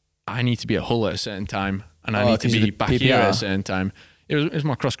 I need to be at Hull at a certain time, and I need to be back here at a certain time. It was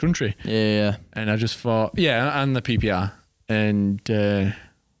my cross country. Yeah. And I just thought, and the PPR, and they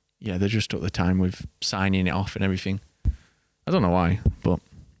just took the time with signing it off and everything. I don't know why, but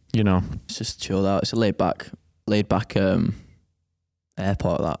it's just chilled out. It's a laid back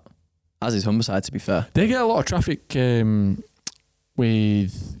airport, that, as is Humberside, to be fair. They get a lot of traffic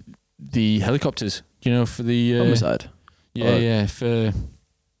with the helicopters, for the Humberside. For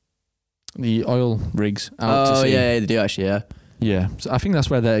the oil rigs out to sea. Yeah, they do actually. Yeah, so I think that's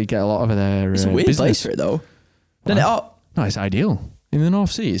where they get a lot of their it's a weird business. place for it though. No, it's ideal in the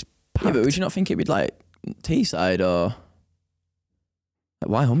North Sea. It's packed. Yeah, but would you not think it'd be like Teesside or like,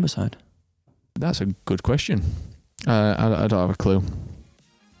 why Humberside? That's a good question. I don't have a clue.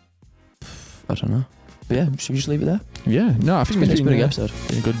 I don't know. But yeah, should we just leave it there? Yeah, no, I think It's been a good episode.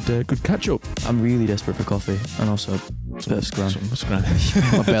 A good catch up. I'm really desperate for coffee and also a bit of scran.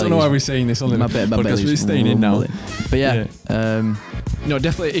 I don't know why we're saying this on the podcast, but it's staying in now. But yeah. No,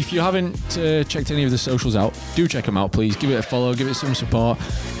 definitely. If you haven't checked any of the socials out, do check them out, please. Give it a follow, give it some support,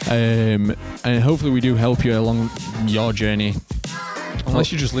 and hopefully we do help you along your journey.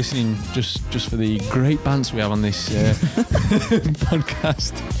 Unless you're just listening just for the great bants we have on this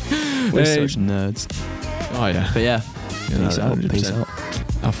podcast. We're such nerds. Oh yeah. But yeah, peace out. Peace out.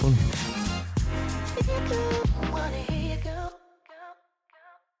 Have fun.